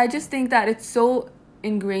I just think that it's so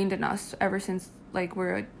ingrained in us ever since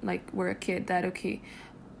we're a kid, that okay,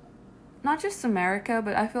 not just America,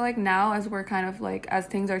 but I feel like now, as we're kind of like, as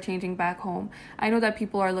things are changing back home, I know that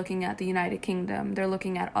people are looking at the United Kingdom, they're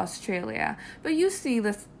looking at Australia, but you see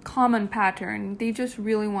this common pattern. They just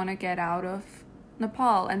really want to get out of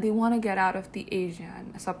Nepal, and they want to get out of the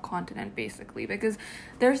Asian subcontinent, basically, because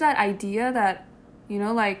there's that idea that, you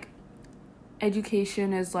know, like,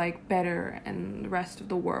 education is like better in the rest of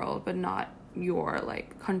the world, but not your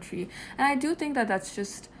like country. And I do think that that's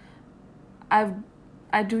just,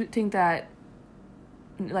 I do think that,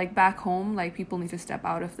 like, back home, like, people need to step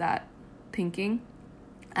out of that thinking.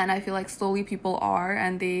 And I feel like slowly people are,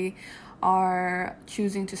 and they are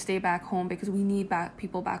choosing to stay back home because we need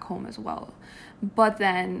people back home as well. But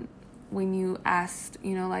then when you asked,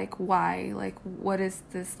 you know, like, why, like, what is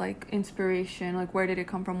this, like, inspiration, like, where did it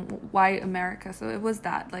come from, why America? So it was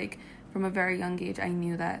that, like, from a very young age, I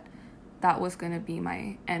knew that was going to be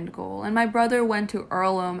my end goal. And my brother went to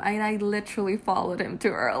Earlham, and I literally followed him to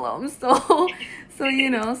Earlham. So you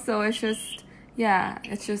know, so it's just, yeah,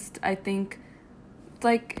 it's just, I think,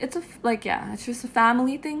 like, it's it's just a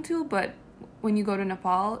family thing too. But when you go to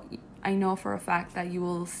Nepal, I know for a fact that you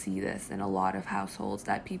will see this in a lot of households,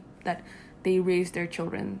 that they raise their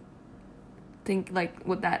children think like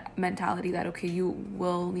with that mentality that, okay, you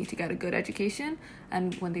will need to get a good education.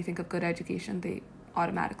 And when they think of good education, they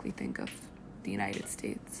automatically think of the United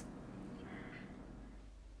States.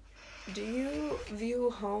 Do you view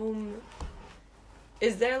home,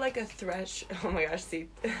 is there like a oh my gosh, see,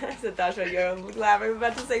 Satasha, you're laughing, I'm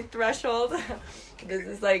about to say threshold. This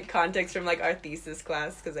is like context from like our thesis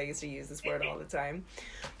class, because I used to use this word all the time.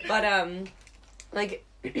 But like,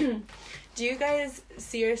 do you guys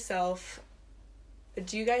see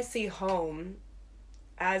home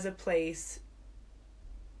as a place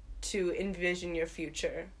to envision your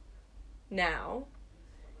future now,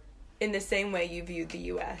 in the same way you viewed the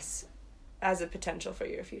US as a potential for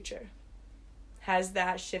your future? Has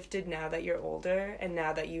that shifted now that you're older, and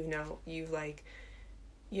now that you've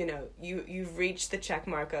reached the check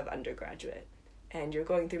mark of undergraduate, and you're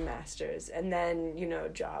going through masters, and then, you know,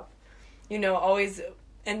 job, you know, always.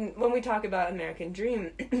 And when we talk about American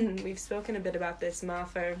Dream, we've spoken a bit about this.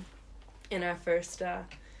 Mafer, in our first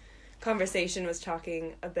conversation, was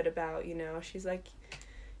talking a bit about, you know, she's like,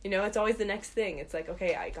 you know, it's always the next thing. It's like,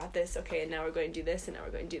 okay, I got this, okay, and now we're going to do this, and now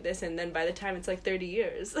we're going to do this, and then by the time it's like 30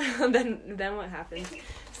 years, then what happens?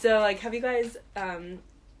 So, like, have you guys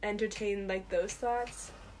entertained, like, those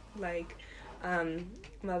thoughts? Like,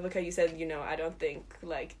 Malvika, you said, you know, I don't think,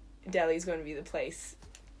 like, Delhi's going to be the place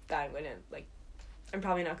that I'm going to, like, I'm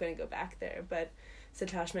probably not going to go back there, but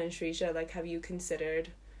Satashma and Shrisha, like, have you considered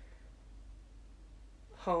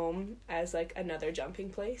home as, like, another jumping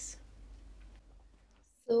place?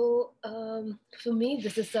 So for me,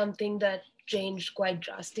 this is something that changed quite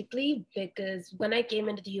drastically, because when I came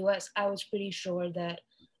into the US, I was pretty sure that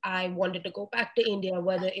I wanted to go back to India,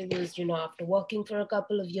 whether it was, you know, after working for a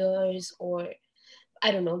couple of years, or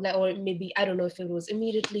I don't know, or maybe, I don't know if it was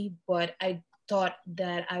immediately, but I thought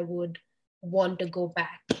that I would want to go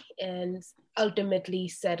back and ultimately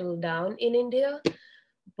settle down in India.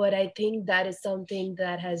 But I think that is something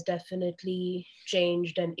that has definitely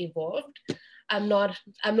changed and evolved. I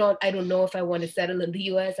don't know if I want to settle in the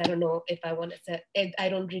US. I don't know if I want to I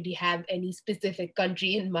don't really have any specific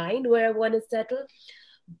country in mind where I want to settle.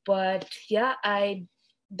 But yeah,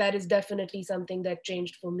 that is definitely something that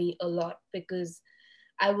changed for me a lot, because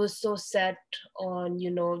I was so set on,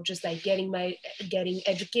 you know, just like getting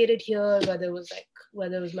educated here, whether it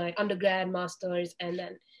was my undergrad, master's, and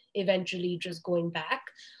then eventually just going back.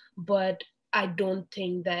 But I don't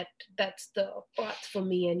think that that's the path for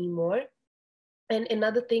me anymore. And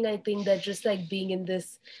another thing, I think that just like being in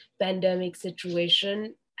this pandemic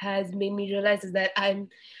situation has made me realize is that I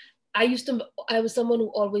was someone who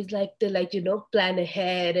always liked to, like, you know, plan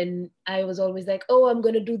ahead. And I was always like, oh, I'm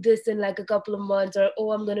going to do this in like a couple of months, or,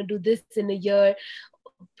 oh, I'm going to do this in a year.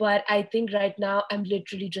 But I think right now I'm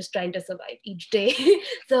literally just trying to survive each day.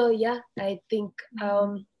 So yeah, I think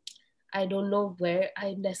I don't know where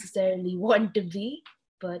I necessarily want to be,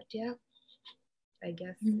 but yeah, I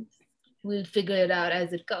guess we'll figure it out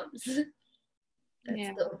as it comes.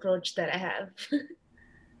 That's the approach that I have.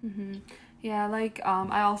 Mm-hmm. Yeah, like,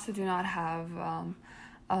 I also do not have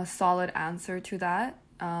a solid answer to that,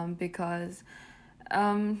 because,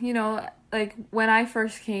 you know, like, when I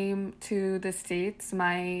first came to the States,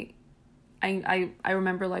 my I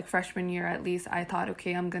remember like freshman year at least, I thought,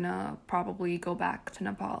 okay, I'm gonna probably go back to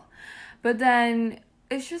Nepal. But then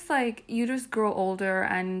it's just like you just grow older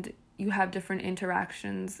and you have different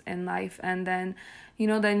interactions in life. And then,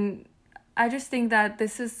 then I just think that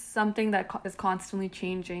this is something that is constantly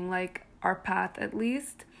changing, like our path at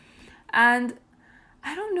least. And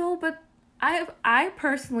I don't know, but I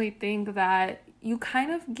personally think that you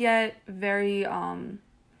kind of get very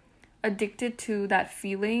addicted to that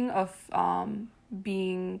feeling of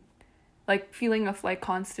being like feeling of like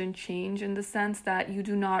constant change, in the sense that you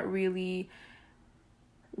do not really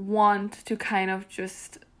want to kind of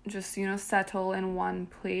just settle in one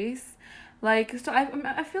place. Like, so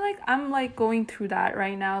I feel like I'm like going through that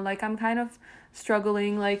right now. Like, I'm kind of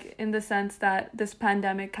struggling, like in the sense that this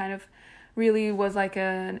pandemic kind of really was like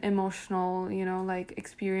an emotional, like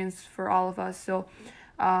experience for all of us. So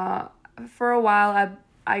for a while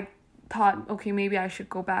I thought, okay, maybe I should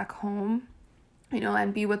go back home,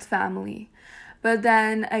 and be with family. But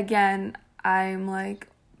then again, I'm like,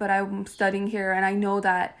 but I'm studying here, and I know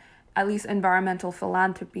that at least environmental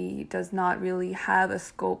philanthropy does not really have a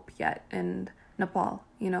scope yet in Nepal,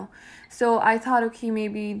 So I thought, okay,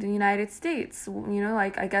 maybe the United States,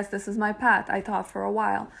 like, I guess this is my path, I thought for a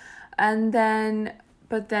while. And then,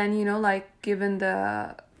 but then, like, given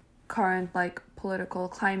the current, like, political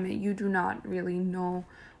climate, you do not really know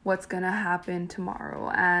what's gonna happen tomorrow.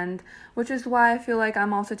 And which is why I feel like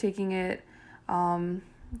I'm also taking it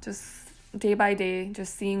just day by day,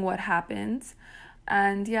 just seeing what happens.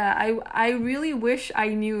 And yeah, I really wish I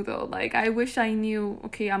knew though. Like, I wish I knew,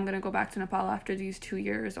 okay, I'm gonna go back to Nepal after these 2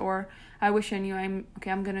 years, or I wish I knew I'm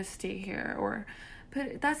gonna stay here,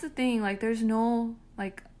 but that's the thing, like, there's no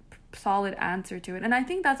like solid answer to it. And I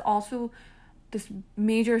think that's also this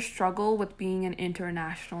major struggle with being an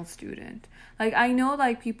international student. Like, I know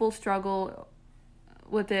like people struggle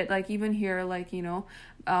with it, like even here, like,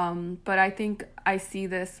 but I think I see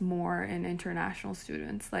this more in international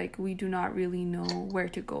students. Like, we do not really know where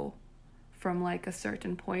to go from like a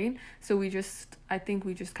certain point. So I think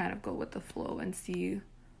we just kind of go with the flow and see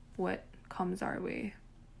what comes our way.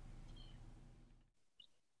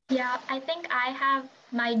 Yeah, I think I have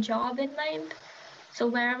my job in mind. So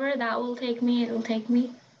wherever that will take me, it will take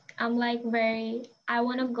me. I'm like I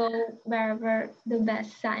want to go wherever the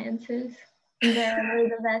best science is,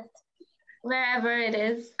 wherever it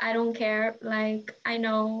is. I don't care. Like, I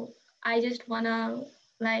know, I just want to,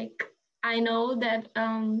 like, I know that,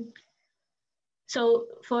 so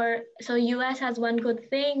US has one good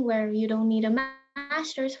thing where you don't need a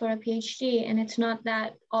master's for a PhD, and it's not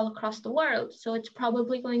that all across the world. So it's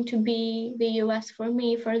probably going to be the US for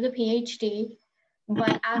me for the PhD.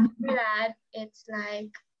 But after that, it's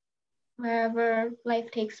like wherever life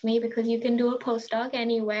takes me, because you can do a postdoc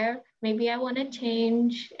anywhere. Maybe I want to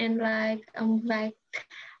change, and like, I'm like,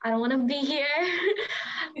 I don't want to be here.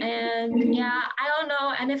 And yeah, I don't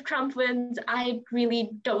know. And if Trump wins, I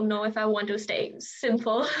really don't know if I want to stay.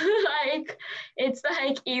 Simple. Like, it's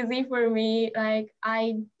like easy for me. Like,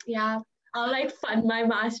 I'll like fund my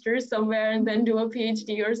master's somewhere and then do a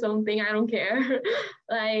PhD or something. I don't care.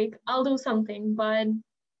 Like, I'll do something. But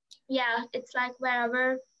yeah, it's like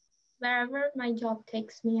wherever my job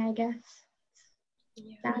takes me, I guess.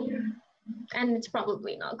 Yeah. And it's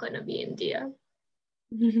probably not going to be India,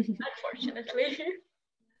 unfortunately.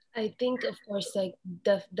 I think, of course, like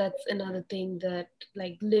that's another thing, that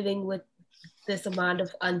like living with this amount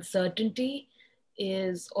of uncertainty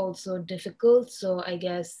is also difficult. So I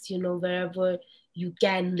guess, wherever you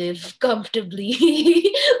can live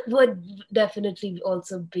comfortably would definitely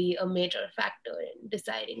also be a major factor in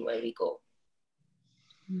deciding where we go.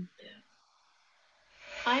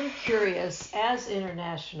 I'm curious, as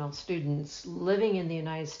international students living in the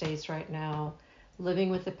United States right now,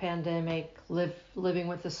 living with the pandemic, living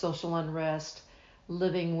with the social unrest,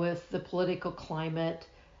 living with the political climate,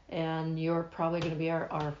 and you're probably going to be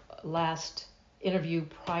our last interview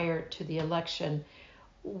prior to the election.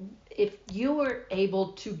 If you were able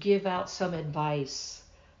to give out some advice,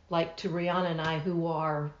 like to Rihanna and I, who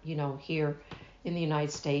are, here in the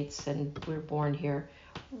United States and we're born here,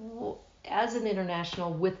 as an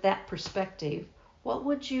international with that perspective, what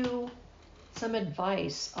would some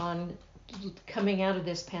advice on coming out of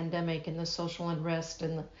this pandemic and the social unrest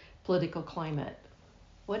and the political climate?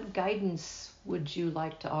 What guidance would you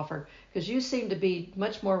like to offer? Because you seem to be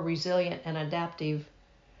much more resilient and adaptive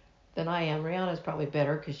than I am. Rihanna's probably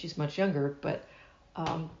better because she's much younger, but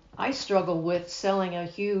I struggle with selling a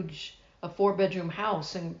 4-bedroom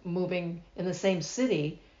house and moving in the same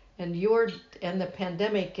city, and the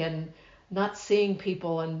pandemic and not seeing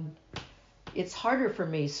people, and it's harder for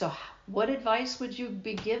me. So what advice would you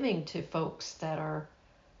be giving to folks that are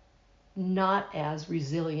not as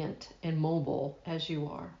resilient and mobile as you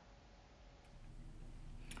are?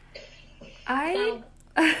 I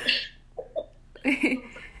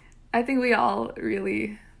I think we all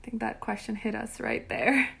really think that question hit us right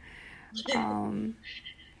there.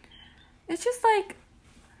 It's just like,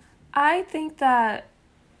 I think that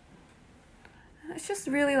it's just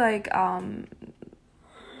really like,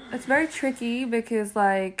 it's very tricky because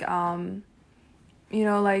like, you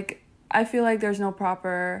know, like, I feel like there's no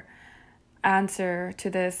proper answer to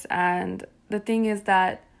this, and the thing is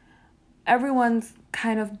that everyone's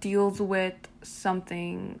kind of deals with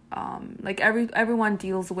something, like everyone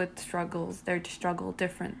deals with struggles, their struggle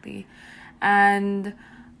differently. And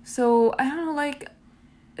so I don't know, like,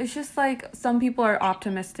 it's just like some people are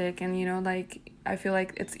optimistic, and you know, like, I feel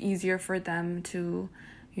like it's easier for them to,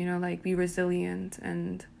 you know, like, be resilient.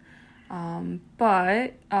 And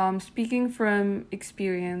but speaking from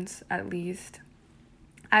experience, at least,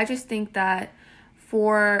 I just think that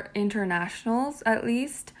for internationals, at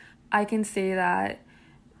least, I can say that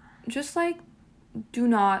just like, do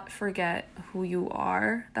not forget who you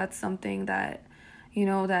are. That's something that, you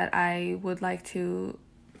know, that I would like to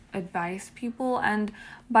advise people. And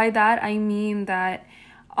by that, I mean that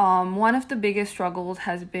one of the biggest struggles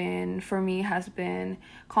has been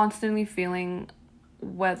constantly feeling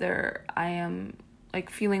whether I am, like,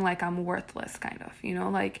 feeling like I'm worthless, kind of, you know,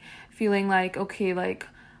 like, feeling like, okay, like,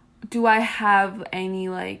 do I have any,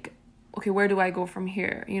 like, okay, where do I go from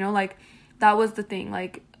here? You know, like, that was the thing.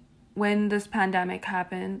 Like, when this pandemic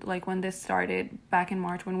happened, like, when this started back in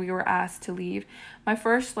March, when we were asked to leave, my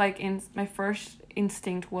first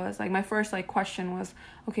instinct was, like, my first, like, question was,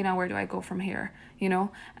 okay, now where do I go from here? You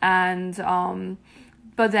know? And,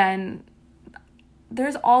 but then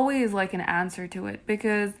there's always, like, an answer to it,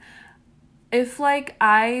 because if, like,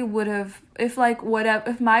 if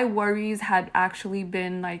my worries had actually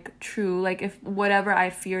been, like, true, like, if whatever I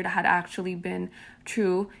feared had actually been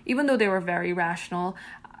true, even though they were very rational,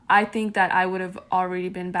 I think that I would have already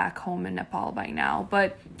been back home in Nepal by now.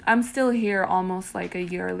 But I'm still here almost like a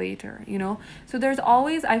year later, you know? So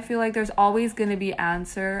I feel like there's always going to be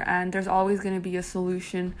answer, and there's always going to be a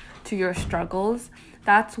solution to your struggles.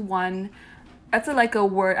 That's a word,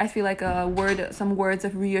 I feel like some words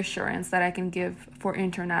of reassurance that I can give for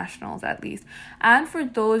internationals, at least. And for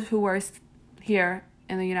those who are here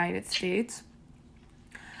in the United States,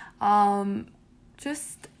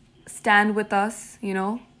 just stand with us, you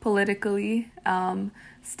know, politically.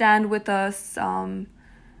 Stand with us.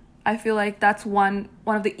 I feel like that's one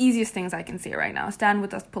of the easiest things I can say right now. Stand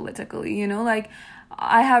with us politically, you know, like,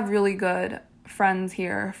 I have really good friends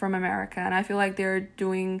here from America, and I feel like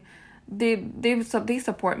they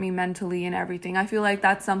support me mentally and everything. I feel like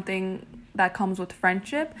that's something that comes with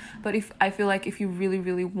friendship. But I feel like if you really,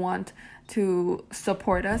 really want to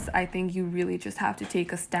support us, I think you really just have to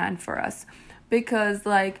take a stand for us. Because,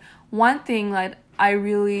 like, one thing that it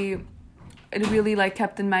really like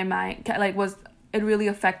kept in my mind, like, it really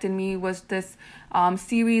affected me, was this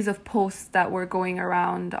series of posts that were going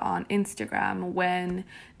around on Instagram when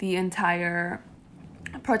the entire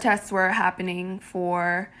protests were happening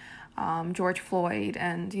for George Floyd.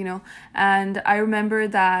 And, you know, and I remember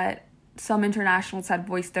that some internationals had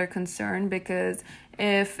voiced their concern, because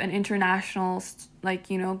if an international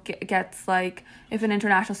if an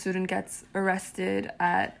international student gets arrested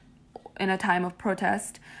in a time of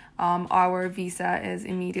protest, our visa is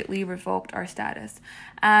immediately revoked, our status.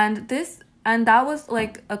 And that was,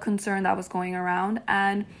 like, a concern that was going around.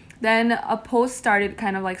 And then a post started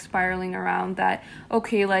kind of, like, spiraling around that,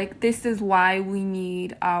 okay, like, this is why we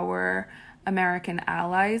need our American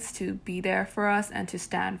allies to be there for us and to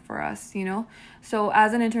stand for us, you know? So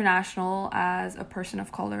as an international, as a person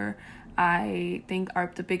of color, I think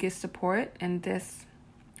the biggest support in this,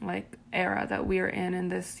 like, era that we're in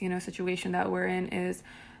this, you know, situation that we're in, is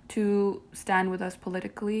to stand with us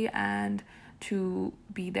politically and to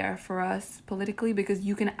be there for us politically, because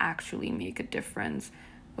you can actually make a difference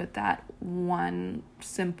with that one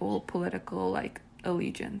simple political, like,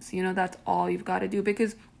 allegiance. You know, that's all you've got to do,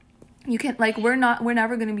 because you can't, like, we're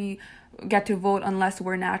never going to get to vote unless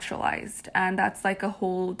we're naturalized, and that's, like, a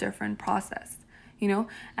whole different process, you know?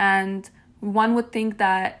 And one would think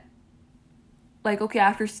that, like, okay,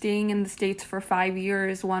 after staying in the States for 5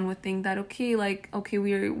 years, one would think that, okay,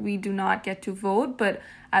 we do not get to vote, but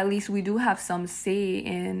at least we do have some say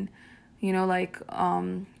in, you know, like,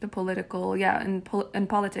 the political, in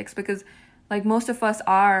politics, because, like, most of us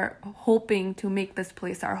are hoping to make this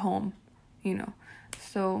place our home, you know?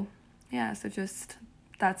 So, yeah, so just,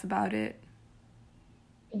 that's about it.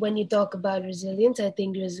 when you talk about resilience, I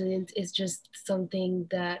think resilience is just something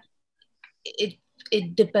that it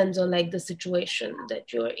it depends on like the situation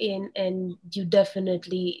that you're in, and you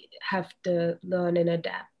definitely have to learn and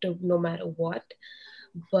adapt to no matter what.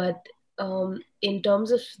 But in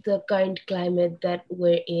terms of the current climate that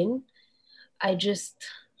we're in, I just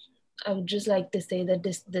I would just like to say that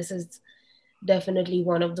this is definitely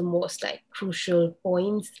one of the most like crucial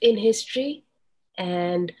points in history.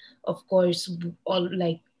 And of course, all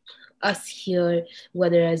like us here,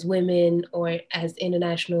 whether as women or as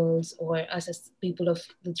internationals or us as people of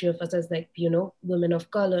the three of us as like, women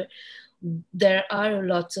of color, there are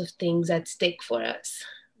lots of things at stake for us.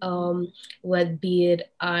 Whether be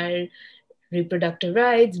it our reproductive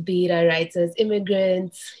rights, be it our rights as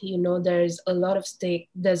immigrants, there's a lot at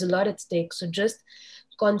stake. So just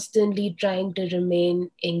constantly trying to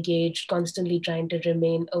remain engaged, constantly trying to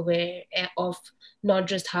remain aware of not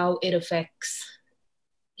just how it affects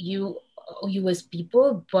you you as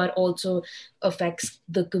people, but also affects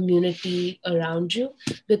the community around you.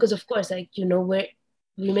 Because of course, like,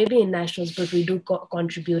 we may be in nationals, but we do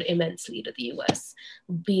contribute immensely to the US,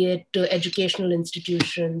 be it to educational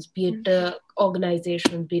institutions, be it to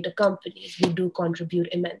organizations, be it to companies. We do contribute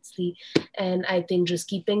immensely. And I think just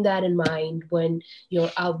keeping that in mind when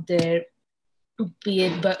you're out there, be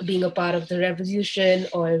it being a part of the revolution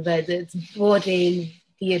or whether it's voting,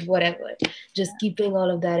 be it whatever, just keeping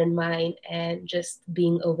all of that in mind and just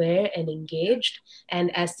being aware and engaged.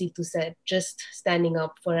 And as Situ said, just standing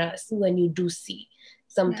up for us when you do see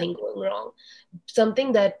something going wrong.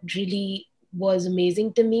 Something that really was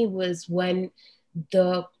amazing to me was when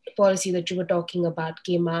the policy that you were talking about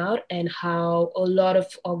came out, and how a lot of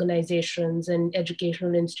organizations and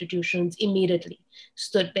educational institutions immediately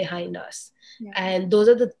stood behind us. And those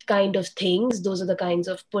are the kind of things, those are the kinds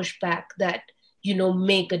of pushback that,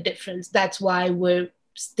 make a difference. That's why we're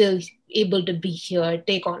still able to be here,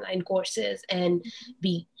 take online courses and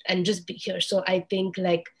just be here. So I think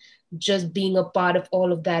like just being a part of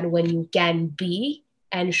all of that when you can be,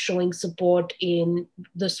 and showing support in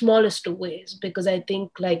the smallest of ways, because I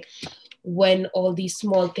think like when all these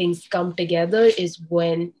small things come together is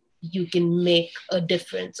when you can make a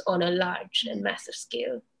difference on a large and massive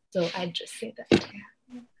scale. So I'd just say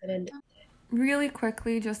that. Really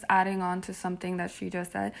quickly, just adding on to something that she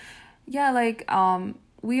just said. Yeah, like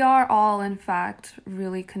we are all in fact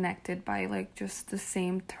really connected by like just the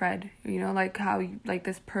same thread, like how like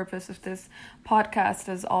this purpose of this podcast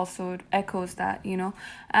is also echoes that,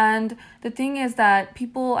 and the thing is that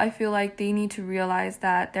people, I feel like they need to realize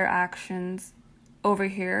that their actions over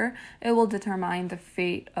here, it will determine the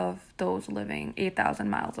fate of those living 8,000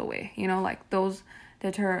 miles away, like those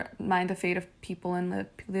determine the fate of people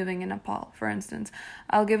living in Nepal, for instance.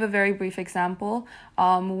 I'll give a very brief example.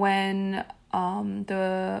 When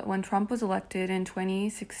Trump was elected in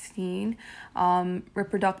 2016,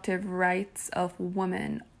 reproductive rights of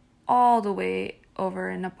women all the way over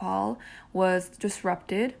in Nepal was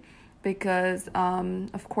disrupted because,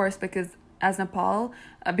 of course, because as Nepal,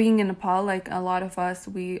 being in Nepal, like a lot of us,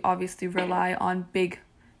 we obviously rely on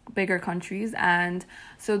bigger countries, and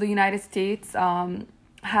so the United States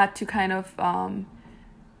had to kind of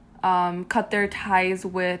cut their ties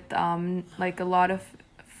with like a lot of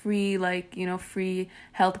free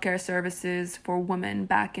healthcare services for women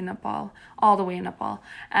back in Nepal, all the way in Nepal.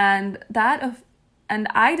 And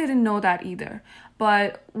I didn't know that either.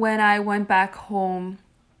 But when I went back home,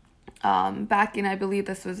 back in, I believe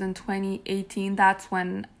this was in 2018, that's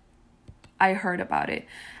when I heard about it.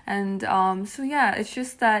 And so yeah, it's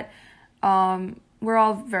just that we're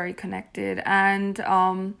all very connected, and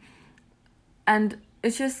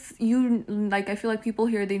it's just I feel like people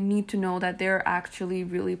here, they need to know that they're actually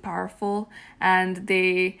really powerful, and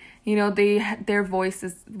their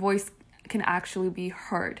voice can actually be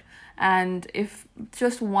heard. And if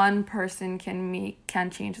just one person can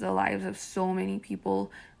change the lives of so many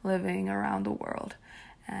people living around the world.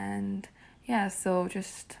 And yeah, so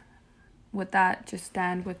just with that, just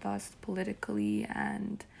stand with us politically,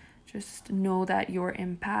 and just know that your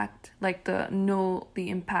impact, know the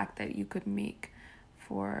impact that you could make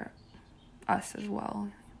for us as well.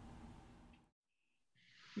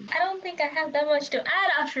 I don't think I have that much to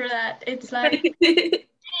add after that. It's like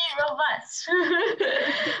robust.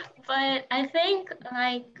 But I think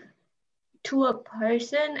to a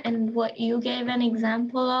person, and what you gave an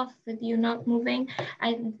example of with you not moving,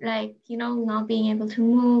 I not being able to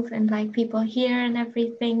move, and people here and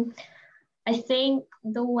everything. I think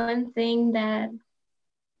the one thing that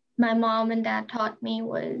my mom and dad taught me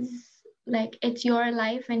was it's your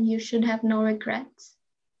life and you should have no regrets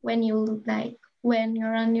when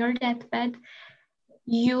you're on your deathbed.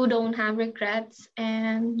 you don't have regrets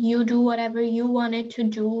and you do whatever you wanted to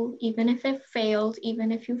do, even if it fails,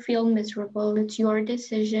 even if you feel miserable. It's your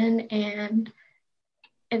decision. And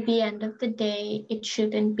at the end of the day, you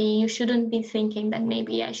shouldn't be thinking that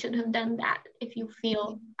maybe I should have done that. If you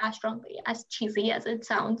feel as strongly, as cheesy as it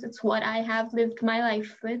sounds, it's what I have lived my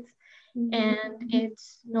life with. And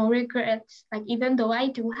it's no regrets. Like, even though I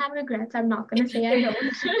do have regrets, I'm not going to say I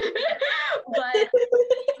don't. But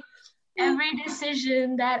every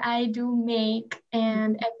decision that I do make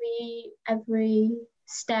and every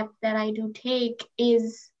step that I do take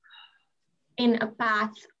is in a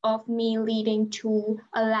path of me leading to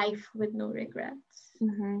a life with no regrets.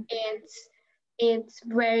 It's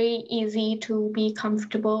very easy to be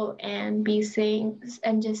comfortable and be saying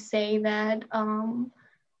and just say that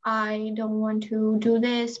I don't want to do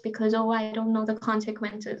this because I don't know the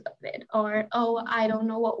consequences of it, or I don't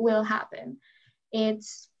know what will happen.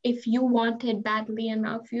 It's, if you want it badly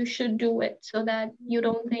enough, you should do it, so that you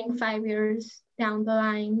don't think 5 years down the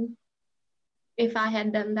line, if I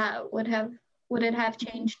had done that, would it have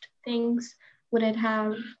changed things? Would it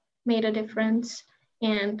have made a difference?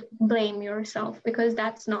 And blame yourself, because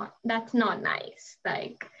that's not nice.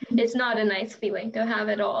 Like, it's not a nice feeling to have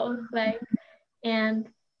it all. Like, and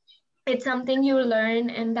it's something you learn,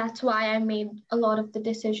 and that's why I made a lot of the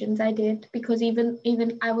decisions I did, because even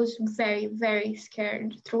I was very, very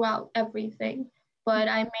scared throughout everything, but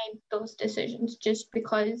I made those decisions just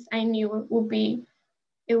because I knew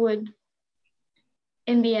it would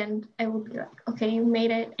in the end I would be like, okay, you made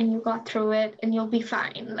it and you got through it and you'll be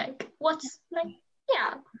fine. Like, what's like,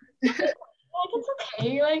 yeah, like, it's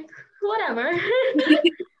okay, like, whatever.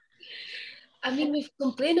 I mean, we've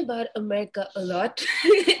complained about America a lot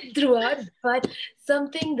throughout, but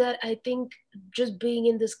something that I think just being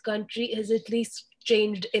in this country has at least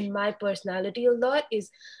changed in my personality a lot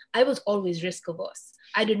is I was always risk averse.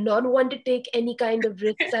 I did not want to take any kind of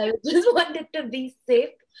risks. I just wanted to be safe.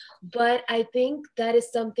 But I think that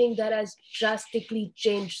is something that has drastically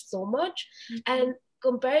changed so much. And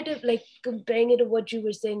comparing it to what you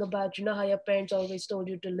were saying about, how your parents always told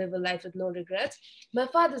you to live a life with no regrets. My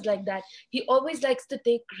father's like that. He always likes to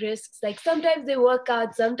take risks. Like, sometimes they work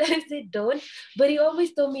out, sometimes they don't. But he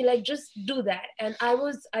always told me, like, just do that. And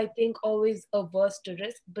I think, always averse to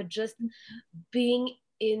risk. But just being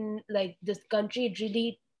in, like, this country, it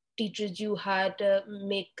really teaches you how to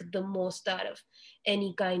make the most out of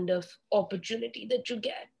any kind of opportunity that you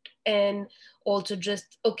get. And also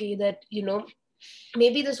just, okay, that,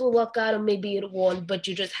 maybe this will work out or maybe it won't, but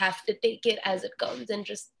you just have to take it as it comes and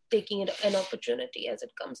just taking it an opportunity as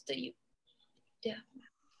it comes to you. Yeah.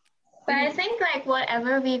 But I think, like,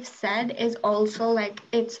 whatever we've said is also, like,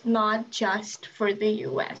 it's not just for the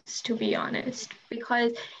US, to be honest,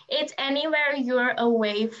 because it's anywhere you're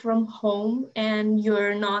away from home and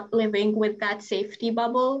you're not living with that safety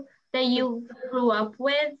bubble that you grew up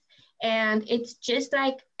with. And it's just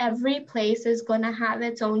like every place is gonna have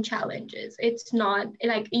its own challenges. It's not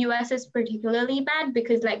like US is particularly bad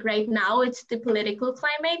because, like, right now it's the political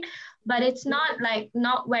climate, but it's not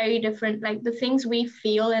very different. Like, the things we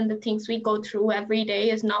feel and the things we go through every day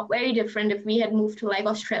is not very different if we had moved to, like,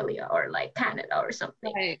 Australia or, like, Canada or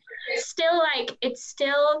something. Right. It's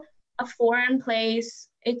still a foreign place.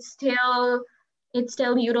 It's still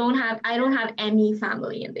I don't have any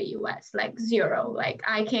family in the US, like, zero. Like,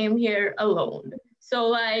 I came here alone. So,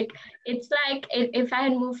 like, it's like if I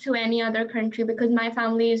had moved to any other country, because my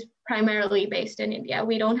family is primarily based in India,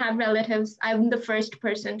 we don't have relatives. I'm the first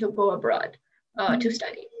person to go abroad to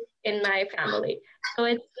study in my family. So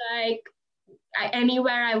it's like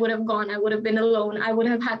anywhere I would have gone, I would have been alone. I would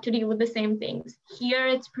have had to deal with the same things. Here,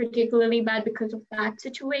 it's particularly bad because of that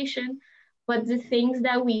situation. But the things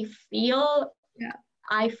that we feel,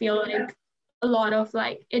 I feel like a lot of,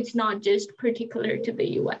 like, it's not just particular to the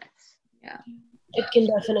US. Yeah. It can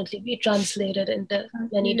definitely be translated into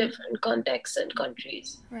many different contexts and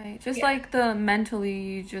countries. Right. Just like the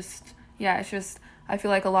mentally, it's just, I feel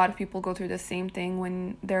like a lot of people go through the same thing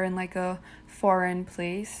when they're in, like, a foreign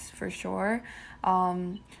place, for sure.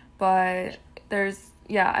 But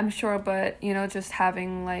I'm sure, but, just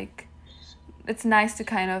having, like, it's nice to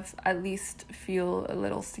kind of at least feel a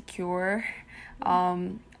little secure.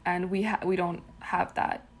 And we don't have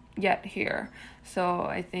that yet here. So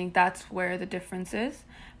I think that's where the difference is.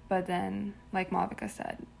 But then, like Malvika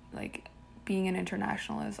said, like, being an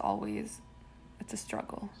international is always, it's a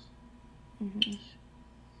struggle. Mm-hmm.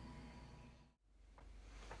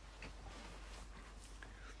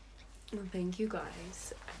 Well, thank you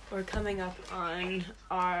guys. We're coming up on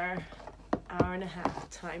our hour and a half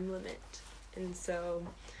time limit. And so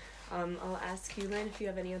I'll ask you, Lynn, if you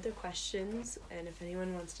have any other questions, and if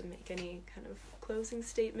anyone wants to make any kind of closing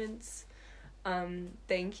statements.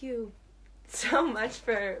 Thank you so much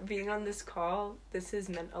for being on this call. This has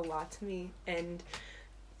meant a lot to me, and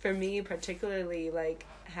for me particularly, like,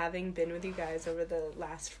 having been with you guys over the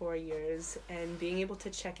last 4 years and being able to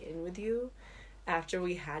check in with you after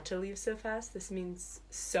we had to leave so fast, this means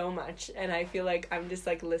so much. And I feel like I'm just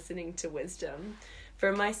like listening to wisdom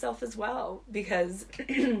for myself as well, because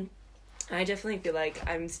I definitely feel like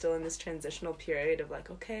I'm still in this transitional period of like,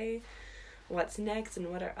 okay, what's next,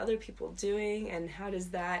 and what are other people doing, and how does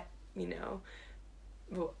that,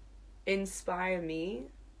 inspire me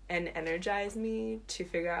and energize me to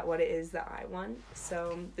figure out what it is that I want.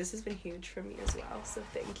 So this has been huge for me as well, so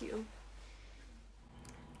thank you.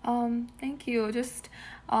 Thank you. Just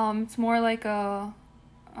it's more like a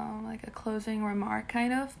closing remark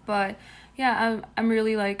kind of, but yeah, I'm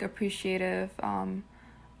really like appreciative.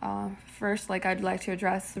 First, like, I'd like to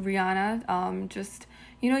address Rihanna. Just,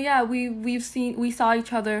 yeah, we saw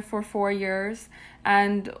each other for 4 years,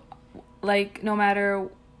 and like, no matter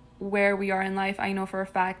where we are in life, I know for a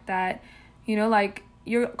fact that, like,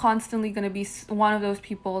 you're constantly going to be one of those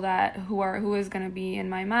people who is going to be in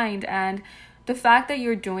my mind. And the fact that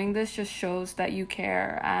you're doing this just shows that you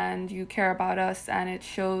care, and you care about us, and it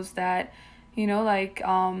shows that,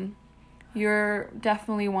 you're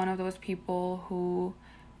definitely one of those people who,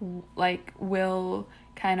 like, will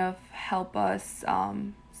kind of help us,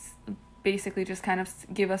 basically just kind of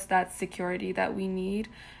give us that security that we need,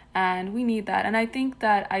 and we need that. And I think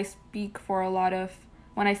that I speak for a lot of,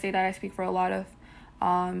 when I say that, I speak for a lot of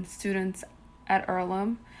students at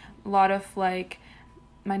Earlham, a lot of, like,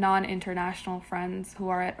 my non-international friends who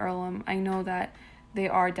are at Earlham. I know that they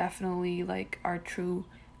are definitely, like, our true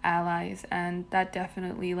allies, and that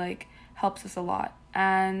definitely, like, helps us a lot.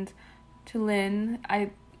 And to Lynn,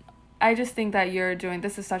 I just think that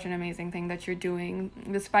this is such an amazing thing that you're doing,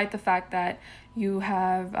 despite the fact that you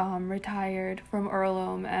have retired from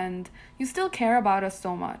Earlham, and you still care about us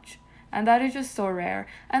so much. And that is just so rare.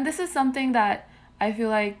 And this is something that I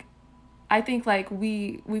think like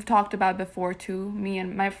we've talked about before too, me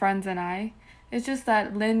and my friends and I. It's just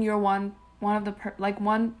that, Lynn, you're one of the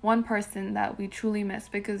one person that we truly miss,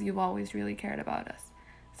 because you've always really cared about us.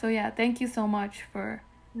 So yeah, thank you so much for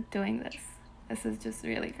doing this. This is just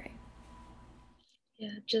really great.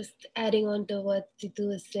 Yeah, just adding on to what Situ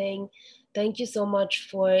was saying, thank you so much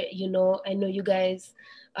for, I know you guys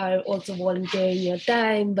are also volunteering your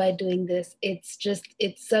time by doing this. It's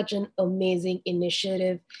such an amazing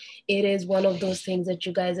initiative. It is one of those things that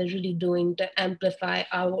you guys are really doing to amplify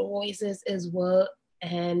our voices as well.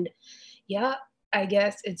 And yeah, I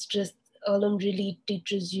guess it's just, Earlham really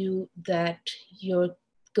teaches you that your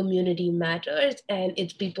community matters, and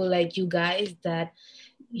it's people like you guys that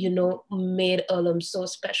made Earlham so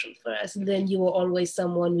special for us. And then you were always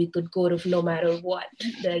someone we could go to no matter what.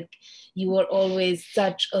 Like, you were always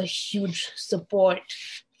such a huge support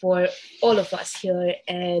for all of us here.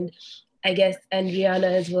 And I guess, and Rihanna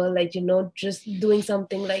as well, like, just doing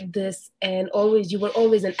something like this, and you were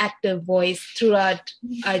always an active voice throughout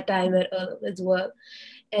our time at Earlham as well.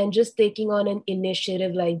 And just taking on an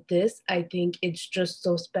initiative like this, I think it's just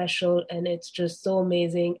so special, and it's just so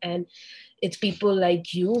amazing. And it's people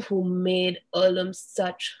like you who made Earlham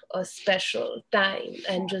such a special time,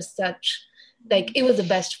 and just such, like, it was the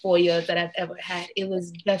best 4 years that I've ever had. It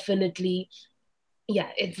was definitely,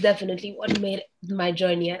 it's definitely what made my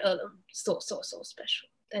journey at Earlham so, so, so special.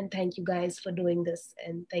 And thank you guys for doing this,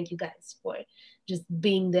 and thank you guys for just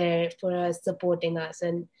being there for us, supporting us,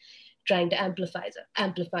 and trying to amplify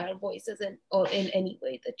our voices or in any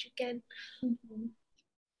way that you can. Mm-hmm.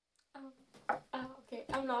 Okay,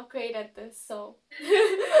 I'm not great at this, so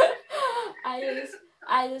I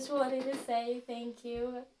just wanted to say thank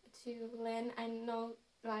you to Lynn. I know,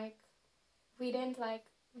 like, we didn't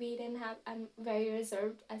have, I'm very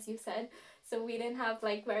reserved, as you said, so we didn't have,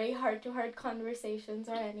 like, very heart-to-heart conversations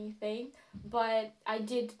or anything, but I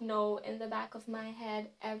did know in the back of my head,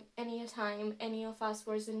 any time any of us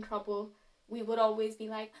was in trouble, we would always be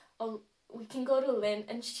like, oh, we can go to Lynn,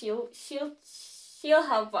 and she'll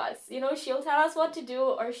help us, she'll tell us what to do,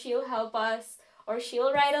 or she'll help us, or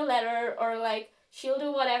she'll write a letter, or, like, she'll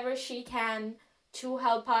do whatever she can to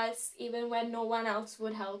help us, even when no one else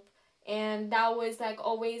would help. And that was, like,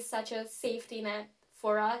 always such a safety net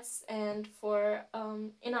for us, and for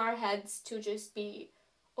in our heads to just be,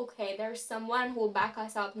 okay, there's someone who will back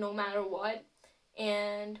us up no matter what,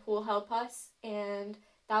 and who will help us. And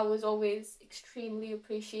that was always extremely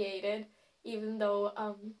appreciated, even though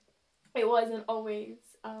it wasn't always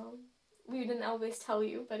we didn't always tell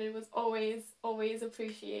you, but it was always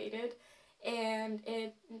appreciated. And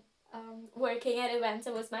it working at events,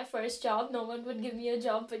 it was my first job. No one would give me a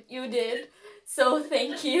job, but you did. So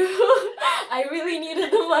thank you. I really needed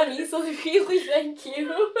the money, so really thank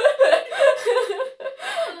you.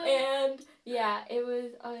 And yeah, it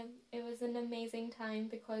was an amazing time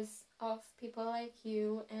because of people like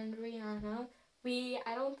you and Rihanna.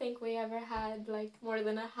 I don't think we ever had like more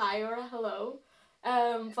than a hi or a hello.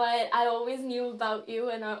 But I always knew about you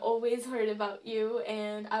and I always heard about you,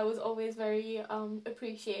 and I was always very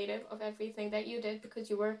appreciative of everything that you did because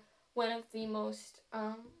you were one of the most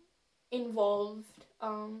involved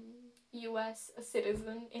US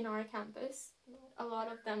citizen in our campus. A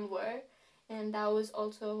lot of them were, and that was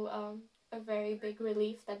also a very big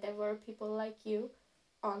relief that there were people like you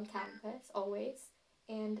on campus always.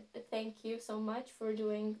 And thank you so much for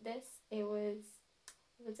doing this. It was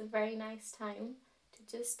a very nice time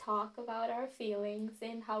to just talk about our feelings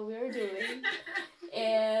and how we were doing.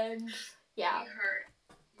 And yeah,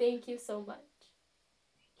 thank you so much.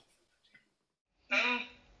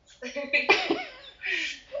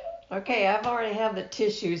 Okay, I've already have the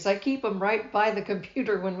tissues. I keep them right by the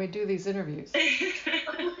computer when we do these interviews.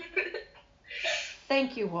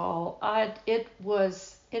 Thank you all. It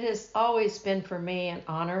has always been for me an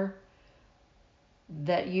honor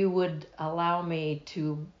that you would allow me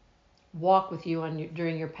to walk with you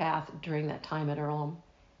during your path during that time at Earlham.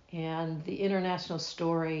 And the international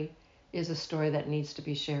story is a story that needs to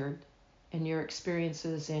be shared, and your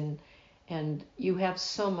experiences and you have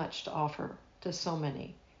so much to offer to so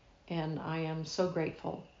many. And I am so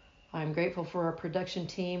grateful. I'm grateful for our production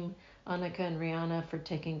team, Annika and Rihanna, for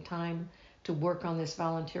taking time to work on this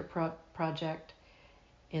volunteer project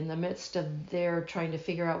in the midst of their trying to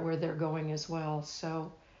figure out where they're going as well.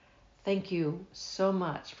 So thank you so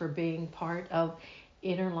much for being part of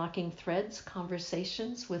Interlocking Threads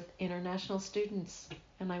Conversations with International Students.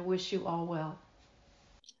 And I wish you all well.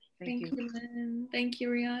 Thank you, Lynn. Thank you,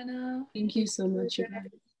 Rihanna. Thank you so much.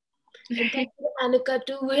 And thank you, Annika,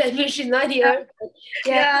 too. I mean, she's not here.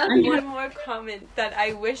 Yeah. One more comment that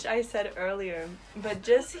I wish I said earlier, but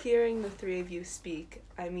just hearing the three of you speak,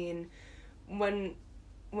 I mean, when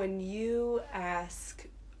you ask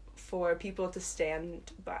for people to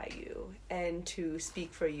stand by you and to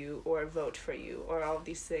speak for you or vote for you or all of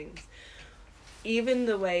these things, even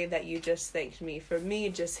the way that you just thanked me, for me,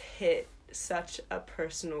 just hit such a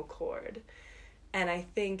personal chord. And I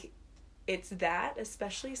think it's that,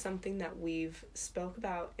 especially something that we've spoke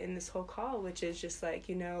about in this whole call, which is just like,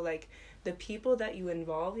 you know, like the people that you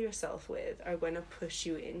involve yourself with are going to push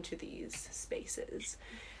you into these spaces.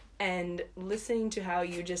 And listening to how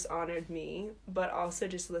you just honored me, but also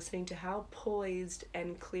just listening to how poised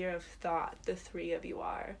and clear of thought the three of you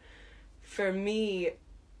are, for me,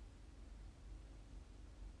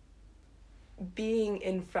 being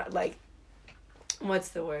in front, like, what's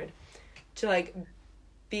the word? To, like,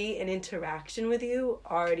 be in interaction with you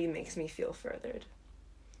already makes me feel furthered.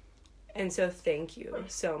 And so thank you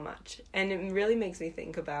so much. And it really makes me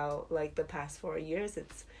think about, like, the past 4 years.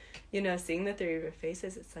 It's, you know, seeing the three of your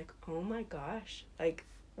faces, it's like, oh my gosh. Like,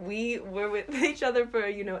 we were with each other for,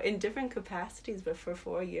 you know, in different capacities, but for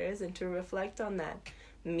 4 years. And to reflect on that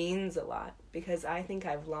means a lot, because I think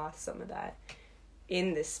I've lost some of that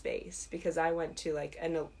in this space, because I went to, like,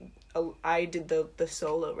 I did the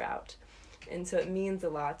solo route. And so it means a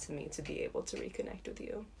lot to me to be able to reconnect with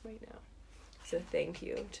you right now. So thank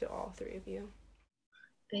you to all three of you.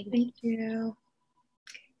 Thank you.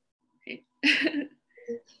 Okay.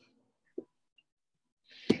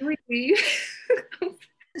 Can we leave?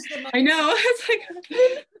 I know. It's like,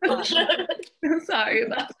 I'm sorry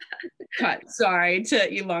about that. Cut. Sorry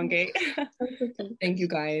to elongate. Thank you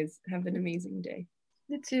guys. Have an amazing day.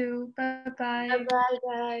 You too. Bye-bye. Bye-bye,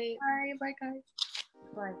 guys. Bye. Bye, guys.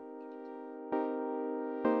 Bye.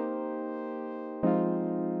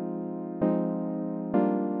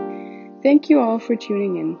 Thank you all for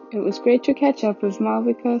tuning in. It was great to catch up with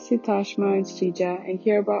Malvika, Sitashma, and Srija and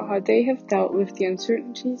hear about how they have dealt with the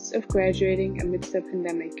uncertainties of graduating amidst a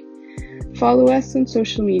pandemic. Follow us on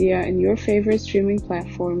social media and your favorite streaming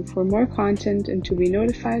platform for more content and to be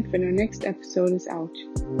notified when our next episode is out.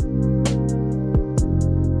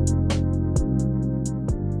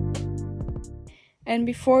 And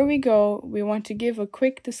before we go, we want to give a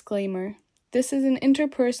quick disclaimer. This is an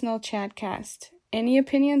interpersonal chatcast. Any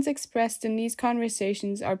opinions expressed in these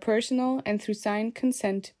conversations are personal and through signed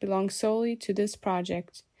consent belong solely to this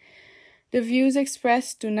project. The views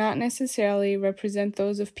expressed do not necessarily represent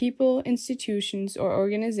those of people, institutions, or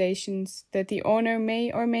organizations that the owner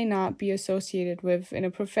may or may not be associated with in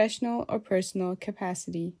a professional or personal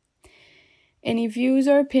capacity. Any views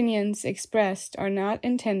or opinions expressed are not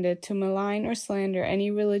intended to malign or slander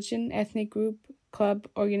any religion, ethnic group, club,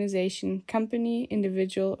 organization, company,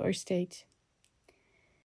 individual, or state.